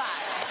on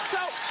Empire. So,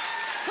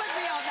 put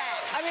me on that.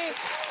 I mean...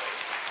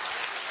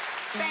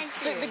 Thank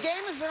you. The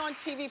game has been on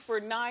TV for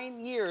 9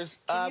 years.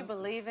 Can you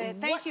believe it?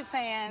 Thank you,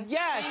 fans.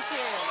 Yes. Thank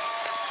you.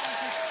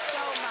 Thank you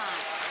so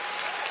much.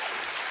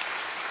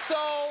 So,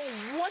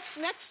 what's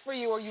next for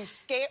you? Are you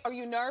scared? Are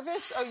you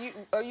nervous?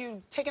 Are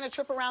you taking a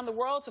trip around the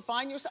world to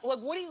find yourself? Like,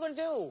 what are you going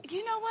to do?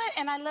 You know what?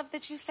 And I love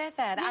that you said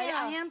that. Yeah.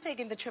 I am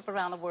taking the trip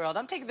around the world.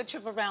 I'm taking the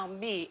trip around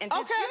me. And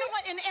just, you know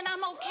what? And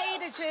I'm okay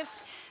to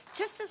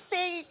just to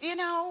say,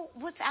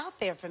 what's out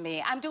there for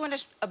me. I'm doing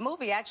a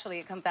movie, actually.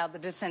 It comes out, The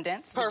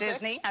Descendants, with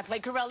Disney. I play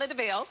Cruella de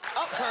Vil.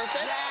 Oh,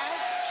 perfect.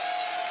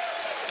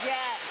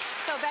 Yes.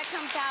 So that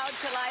comes out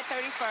July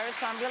 31st,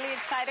 so I'm really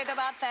excited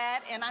about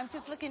that. And I'm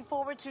just looking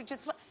forward to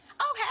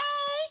oh, hey!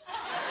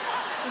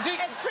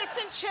 And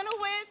Kristen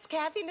Chenoweth,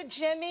 Kathy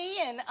Najimy,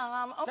 and,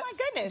 oh, my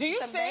goodness. Do you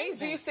it's sing?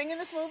 amazing. Do you sing in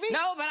this movie?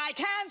 No, but I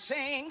can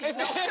sing. If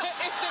the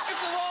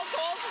role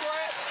calls for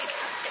it.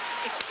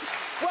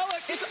 Well,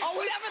 look, it's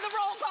always... Whatever the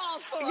role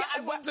calls for, yeah, I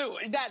will do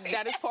it.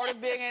 That is part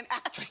of being an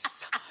actress.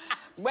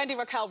 Wendy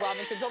Raquel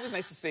Robinson, it's always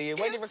nice to see you.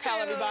 Wendy Raquel,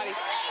 everybody.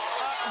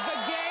 The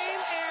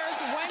game airs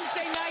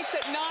Wednesday nights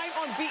at 9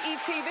 on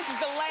BET. This is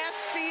the last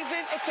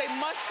season. It's a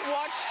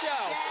must-watch show.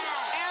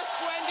 Yeah.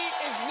 Ask Wendy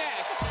is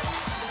next.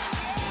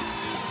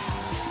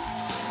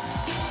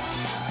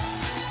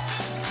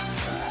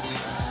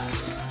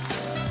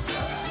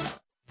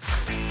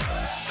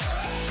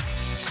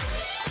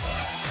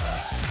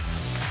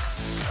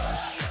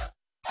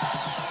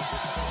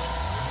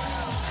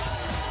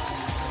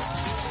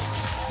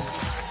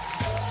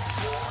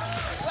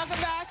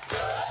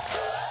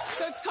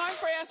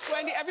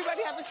 Wendy,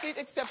 everybody have a seat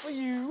except for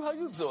you. How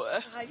you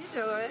doing? How you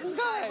doing? Good.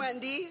 Hi,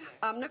 Wendy.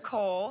 I'm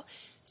Nicole.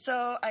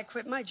 So I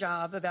quit my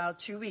job about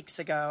 2 weeks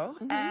ago,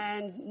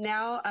 and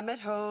now I'm at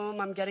home.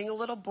 I'm getting a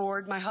little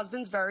bored. My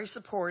husband's very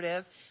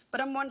supportive,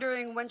 but I'm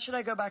wondering, when should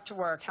I go back to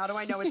work? How do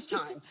I know it's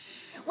time?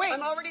 Wait.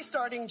 I'm already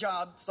starting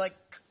jobs, like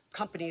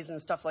companies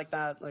and stuff like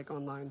that, like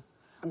online.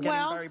 I'm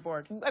getting very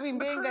bored. I mean,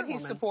 being that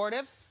he's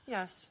supportive,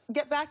 yes,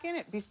 get back in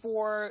it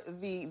before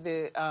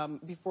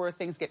before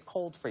things get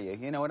cold for you.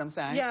 You know what I'm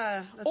saying?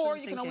 Yeah. That's or what I'm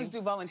you can thinking. always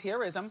do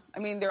volunteerism. I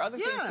mean, there are other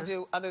things to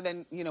do other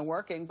than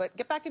working. But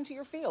get back into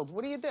your field.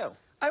 What do you do?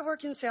 I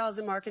work in sales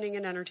and marketing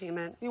and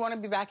entertainment. You want to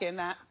be back in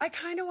that? I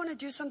kind of want to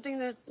do something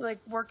that, like,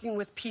 working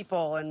with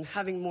people and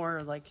having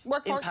more, like,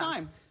 work impact.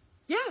 part-time.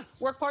 Yeah.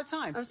 Work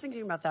part-time. I was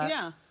thinking about that.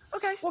 Yeah.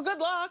 Okay. Well, good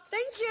luck.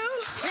 Thank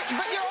you.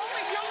 But you're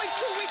only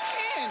 2 weeks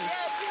in.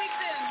 Yeah, 2 weeks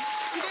in.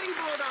 I'm getting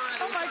bored already.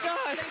 Oh, my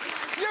God. Thank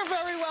you. You're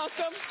very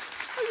welcome.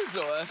 How you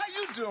doing? How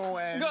you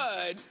doing?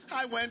 Good.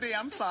 Hi, Wendy.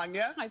 I'm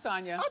Sonia. Hi,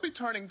 Sonia. I'll be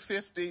turning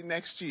 50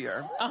 next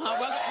year. Welcome to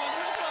the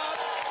club.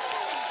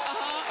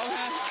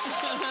 Okay.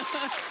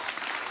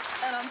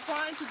 And I'm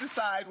trying to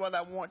decide whether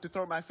I want to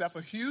throw myself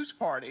a huge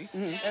party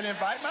and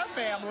invite my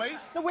family.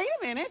 Now, wait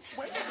a minute.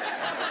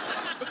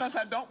 Because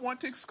I don't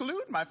want to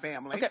exclude my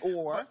family. Okay,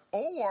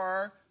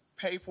 or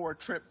pay for a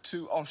trip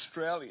to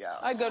Australia.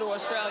 I'd go to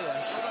Australia.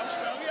 Go to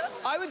Australia?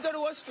 I would go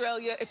to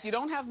Australia. If you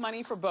don't have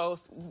money for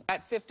both,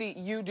 at 50,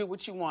 you do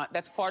what you want.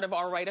 That's part of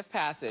our rite of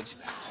passage.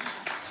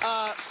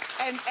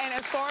 And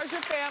as far as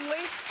your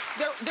family,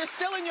 they're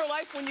still in your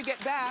life when you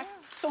get back.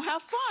 So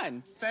have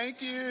fun.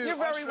 Thank you. You're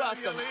very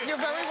welcome. You're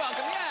very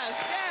welcome. Yes,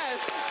 yes.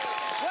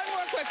 One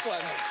more quick one.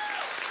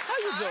 How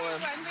you doing?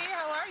 Hi, Wendy.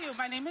 How are you?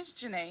 My name is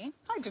Janae.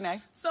 Hi,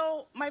 Janae.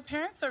 So my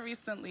parents are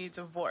recently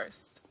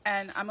divorced,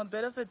 and I'm a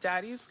bit of a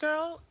daddy's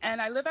girl,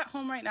 and I live at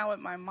home right now with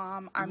my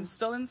mom. I'm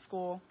still in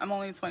school. I'm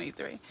only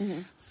 23.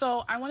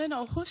 So I want to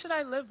know, who should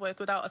I live with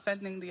without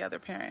offending the other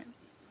parent?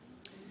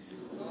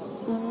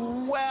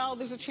 Well,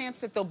 there's a chance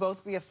that they'll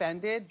both be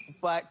offended,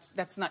 but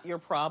that's not your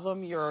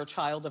problem. You're a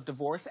child of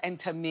divorce. And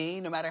to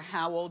me, no matter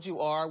how old you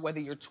are, whether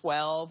you're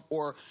 12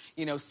 or,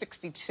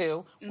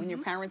 62, when your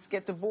parents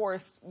get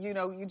divorced,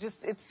 you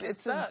just, it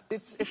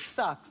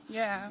sucks.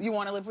 Yeah. You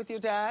want to live with your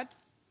dad?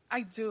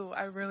 I do.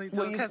 I really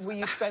do. Will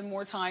you spend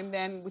more time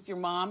then with your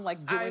mom,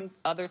 like doing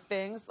other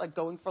things, like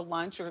going for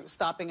lunch or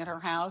stopping at her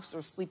house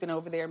or sleeping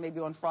over there maybe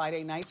on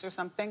Friday nights or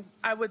something?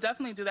 I would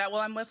definitely do that. Well,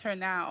 I'm with her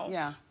now.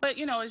 Yeah. But,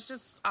 it's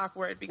just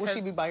awkward because... Will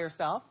she be by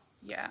herself?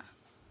 Yeah.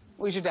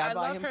 Was your dad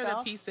by himself? I love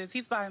her to pieces.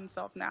 He's by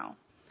himself now.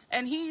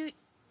 And he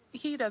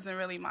doesn't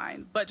really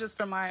mind, but just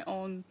for my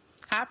own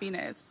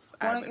happiness,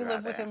 Why don't you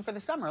live with him for the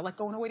summer, like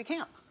going away to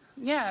camp?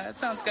 Yeah, that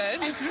sounds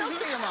good. And still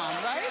see your mom,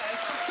 right?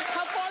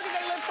 How far do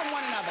they live from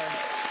one another?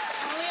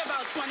 Only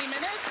about 20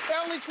 minutes. They're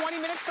only 20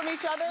 minutes from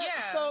each other?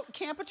 Yeah. So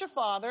camp at your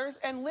father's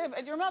and live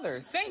at your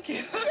mother's. Thank you.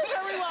 You're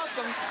very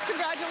welcome.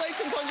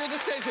 Congratulations on your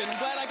decision.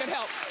 Glad I could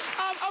help.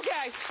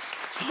 Okay.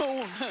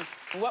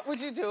 What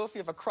would you do if you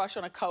have a crush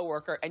on a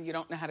coworker and you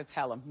don't know how to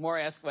tell him? More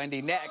Ask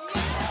Wendy next.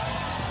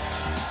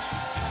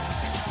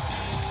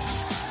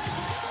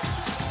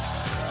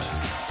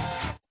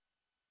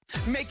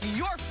 Make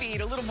your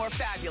feed a little more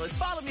fabulous.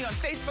 Follow me on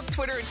Facebook,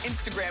 Twitter, and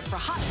Instagram for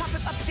hot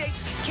topic updates,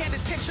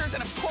 candid pictures,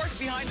 and, of course,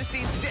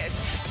 behind-the-scenes dish.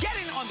 Get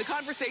in on the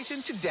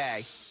conversation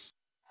today.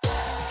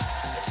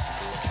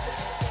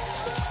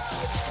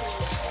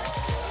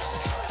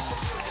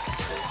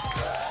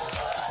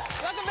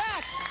 Welcome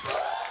back.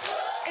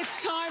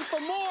 It's time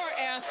for more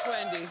Ask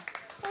Wendy.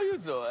 How you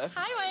doing?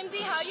 Hi, Wendy.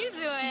 How you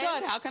doing?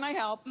 Good. How can I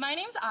help? My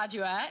name's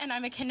Adjua, and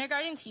I'm a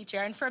kindergarten teacher.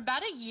 And for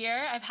about a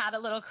year, I've had a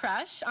little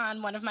crush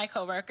on one of my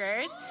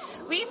coworkers.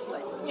 We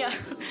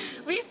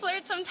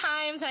flirt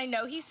sometimes, and I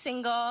know he's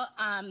single.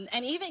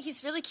 And even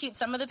he's really cute.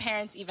 Some of the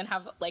parents even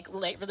have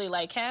really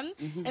like him.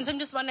 And so I'm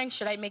just wondering,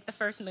 should I make the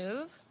first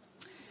move?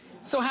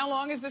 So how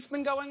long has this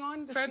been going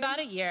on? For about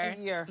a year.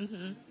 A year.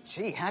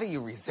 Gee, how do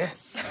you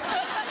resist?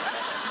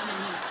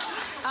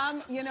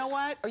 You know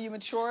what? Are you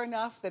mature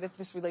enough that if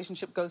this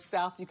relationship goes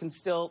south, you can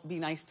still be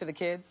nice to the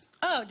kids?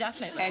 Oh,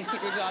 definitely. And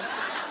keep your job?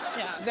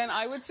 Yeah. Then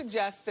I would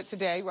suggest that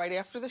today, right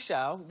after the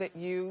show, that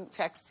you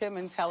text him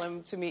and tell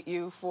him to meet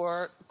you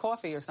for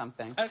coffee or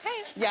something. Okay.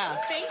 Yeah.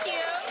 Thank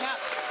you. Now,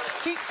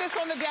 keep this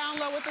on the down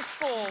low at the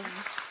school.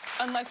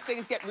 Unless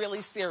things get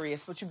really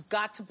serious, but you've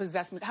got to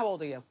possess... How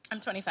old are you?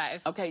 I'm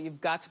 25. Okay, you've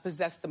got to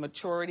possess the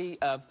maturity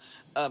of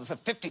a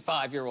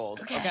 55-year-old,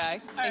 okay?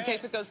 In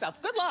case it goes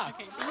south. Good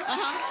luck. Okay. We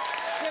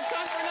have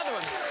time for another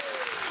one.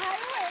 Hi,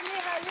 Wendy.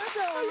 How you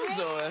doing? you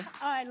doing? Oh,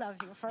 I love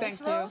you. First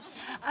Thank of all,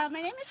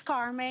 my name is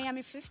Carmen.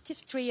 I'm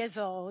 53 years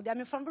old.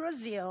 I'm from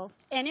Brazil.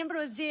 And in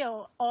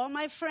Brazil, all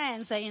my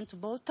friends are into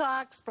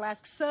Botox,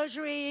 plastic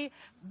surgery,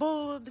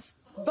 boobs,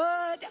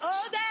 butt,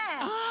 all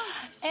that.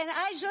 And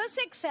I just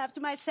accept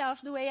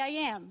myself the way I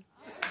am.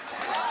 You're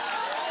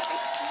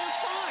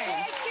fine.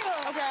 Thank you.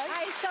 Okay.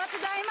 I stopped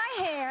dyeing my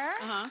hair.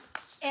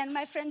 And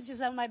my friends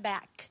is on my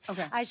back.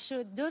 Okay. I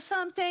should do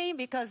something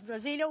because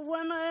Brazilian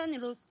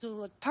women look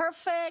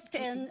perfect,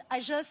 and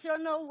I just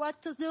don't know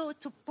what to do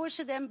to push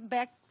them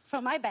back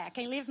from my back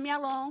and leave me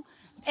alone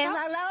and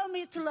allow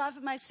me to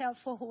love myself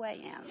for who I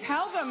am.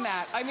 Tell them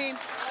that. I mean,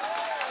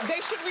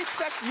 they should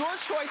respect your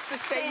choice to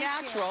stay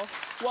natural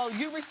while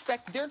you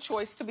respect their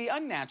choice to be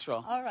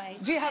unnatural. All right.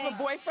 Do you have a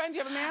boyfriend? Do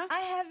you have a man? I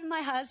have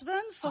my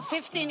husband for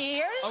 15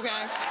 years. Okay.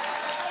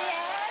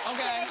 Yes,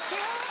 okay. Thank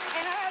you.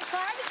 And I have 5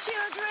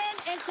 children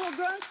and 2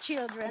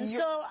 grandchildren.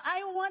 So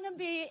I want to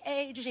be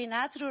aging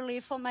naturally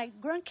for my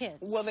grandkids.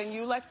 Well, then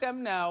you let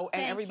them know,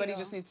 and everybody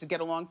just needs to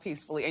get along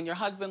peacefully. And your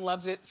husband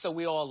loves it, so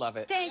we all love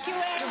it. Thank you,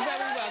 You're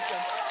very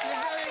welcome.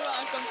 You're very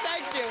welcome.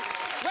 Thank you.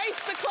 Race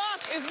the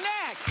Clock is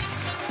next.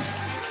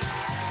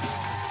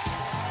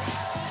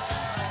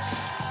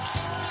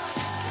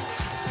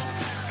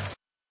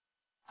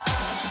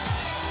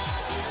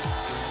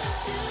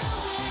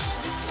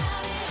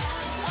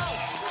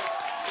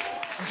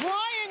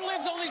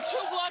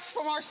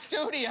 From our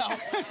studio.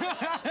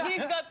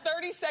 He's got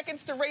 30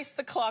 seconds to race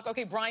the clock.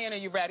 Okay, Brian, are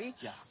you ready?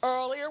 Yes.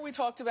 Earlier, we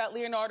talked about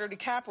Leonardo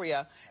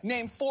DiCaprio.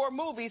 Name 4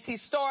 movies he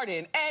starred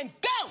in, and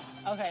go!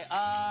 Okay,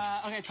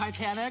 okay,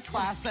 Titanic,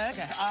 classic.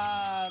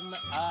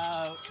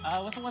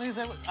 What's the one who's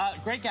in?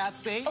 Great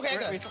Gatsby. Okay,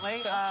 good.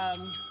 Recently.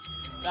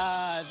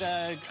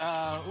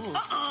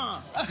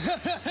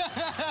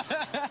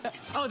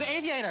 Oh, The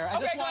Aviator. I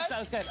just watched that.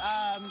 Was good.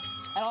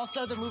 And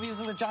also the movies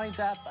with Johnny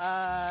Depp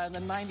in the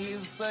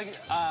 90s.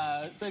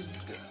 The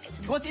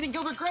What's Eating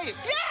Gilbert Grape?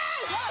 Yes!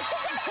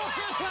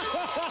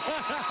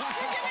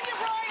 We're giving you,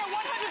 Brian, a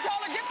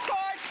 $100 gift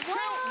card to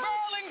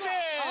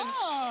Burlington.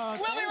 Oh,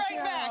 we'll be right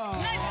back.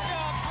 Nice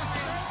job.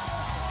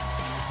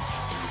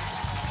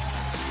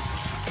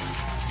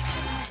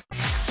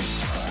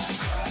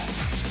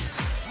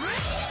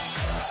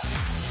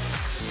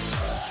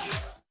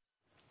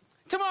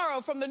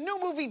 Tomorrow, from the new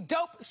movie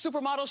Dope,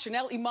 supermodel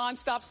Chanel Iman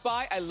stops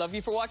by. I love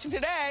you for watching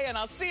today, and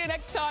I'll see you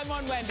next time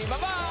on Wendy.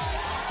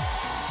 Bye-bye.